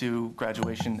forward to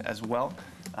graduation as well.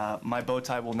 My bow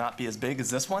tie will not be as big as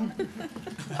this one,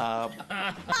 but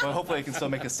hopefully I can still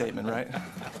make a statement, right?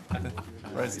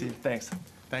 Right, Steve? Thanks.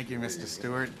 Thank you, Mr.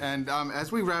 Stewart. And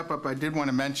as we wrap up, I did want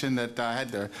to mention that I had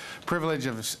the privilege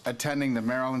of attending the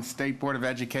Maryland State Board of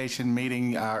Education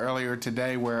meeting earlier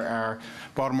today, where our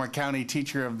Baltimore County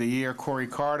Teacher of the Year, Corey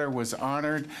Carter, was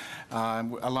honored,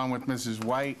 along with Mrs.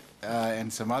 White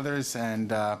and some others.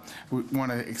 And we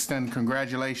want to extend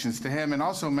congratulations to him, and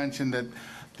also mention that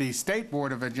the State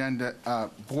Board of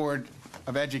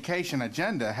Education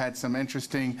agenda had some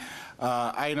interesting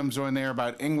items on there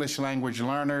about English language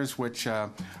learners, which are,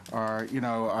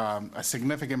 a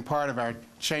significant part of our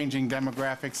changing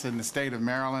demographics in the state of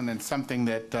Maryland, and something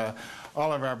that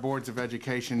all of our boards of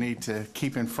education need to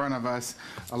keep in front of us,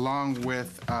 along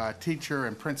with teacher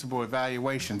and principal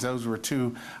evaluations. Those were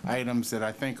 2 items that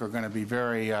I think are going to be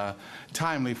very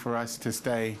timely for us to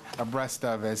stay abreast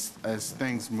of as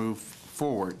things move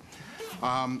forward.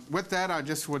 With that, I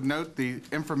just would note the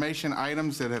information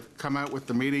items that have come out with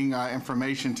the meeting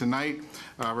information tonight.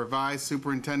 Revised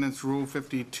Superintendent's Rule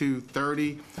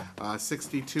 5230,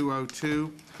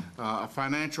 6202, a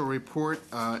financial report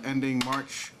ending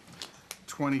March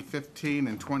 2015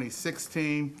 and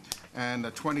 2016, and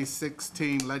a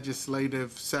 2016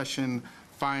 legislative session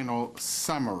final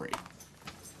summary.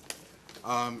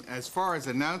 As far as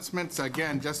announcements,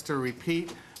 again, just to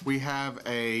repeat, we have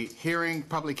a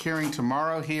public hearing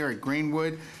tomorrow here at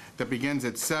Greenwood that begins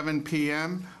at 7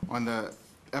 p.m. on the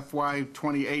FY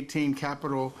 2018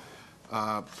 capital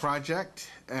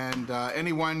project. And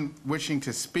anyone wishing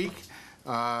to speak,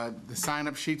 the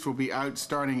sign-up sheets will be out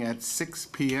starting at 6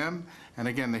 p.m. And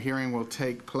again, the hearing will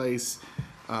take place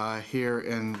here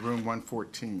in room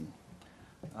 114.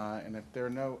 And if there are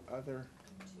no other...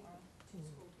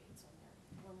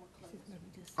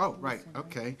 Oh, right,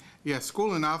 okay. Yeah,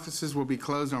 school and offices will be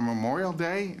closed on Memorial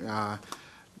Day,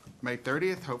 May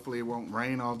 30th. Hopefully it won't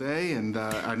rain all day. And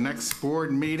our next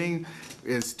board meeting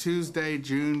is Tuesday,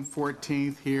 June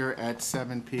 14th here at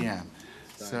 7 p.m.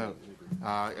 So,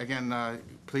 again,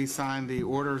 please sign the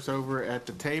orders over at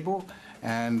the table.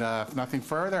 And if nothing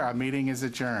further, our meeting is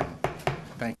adjourned.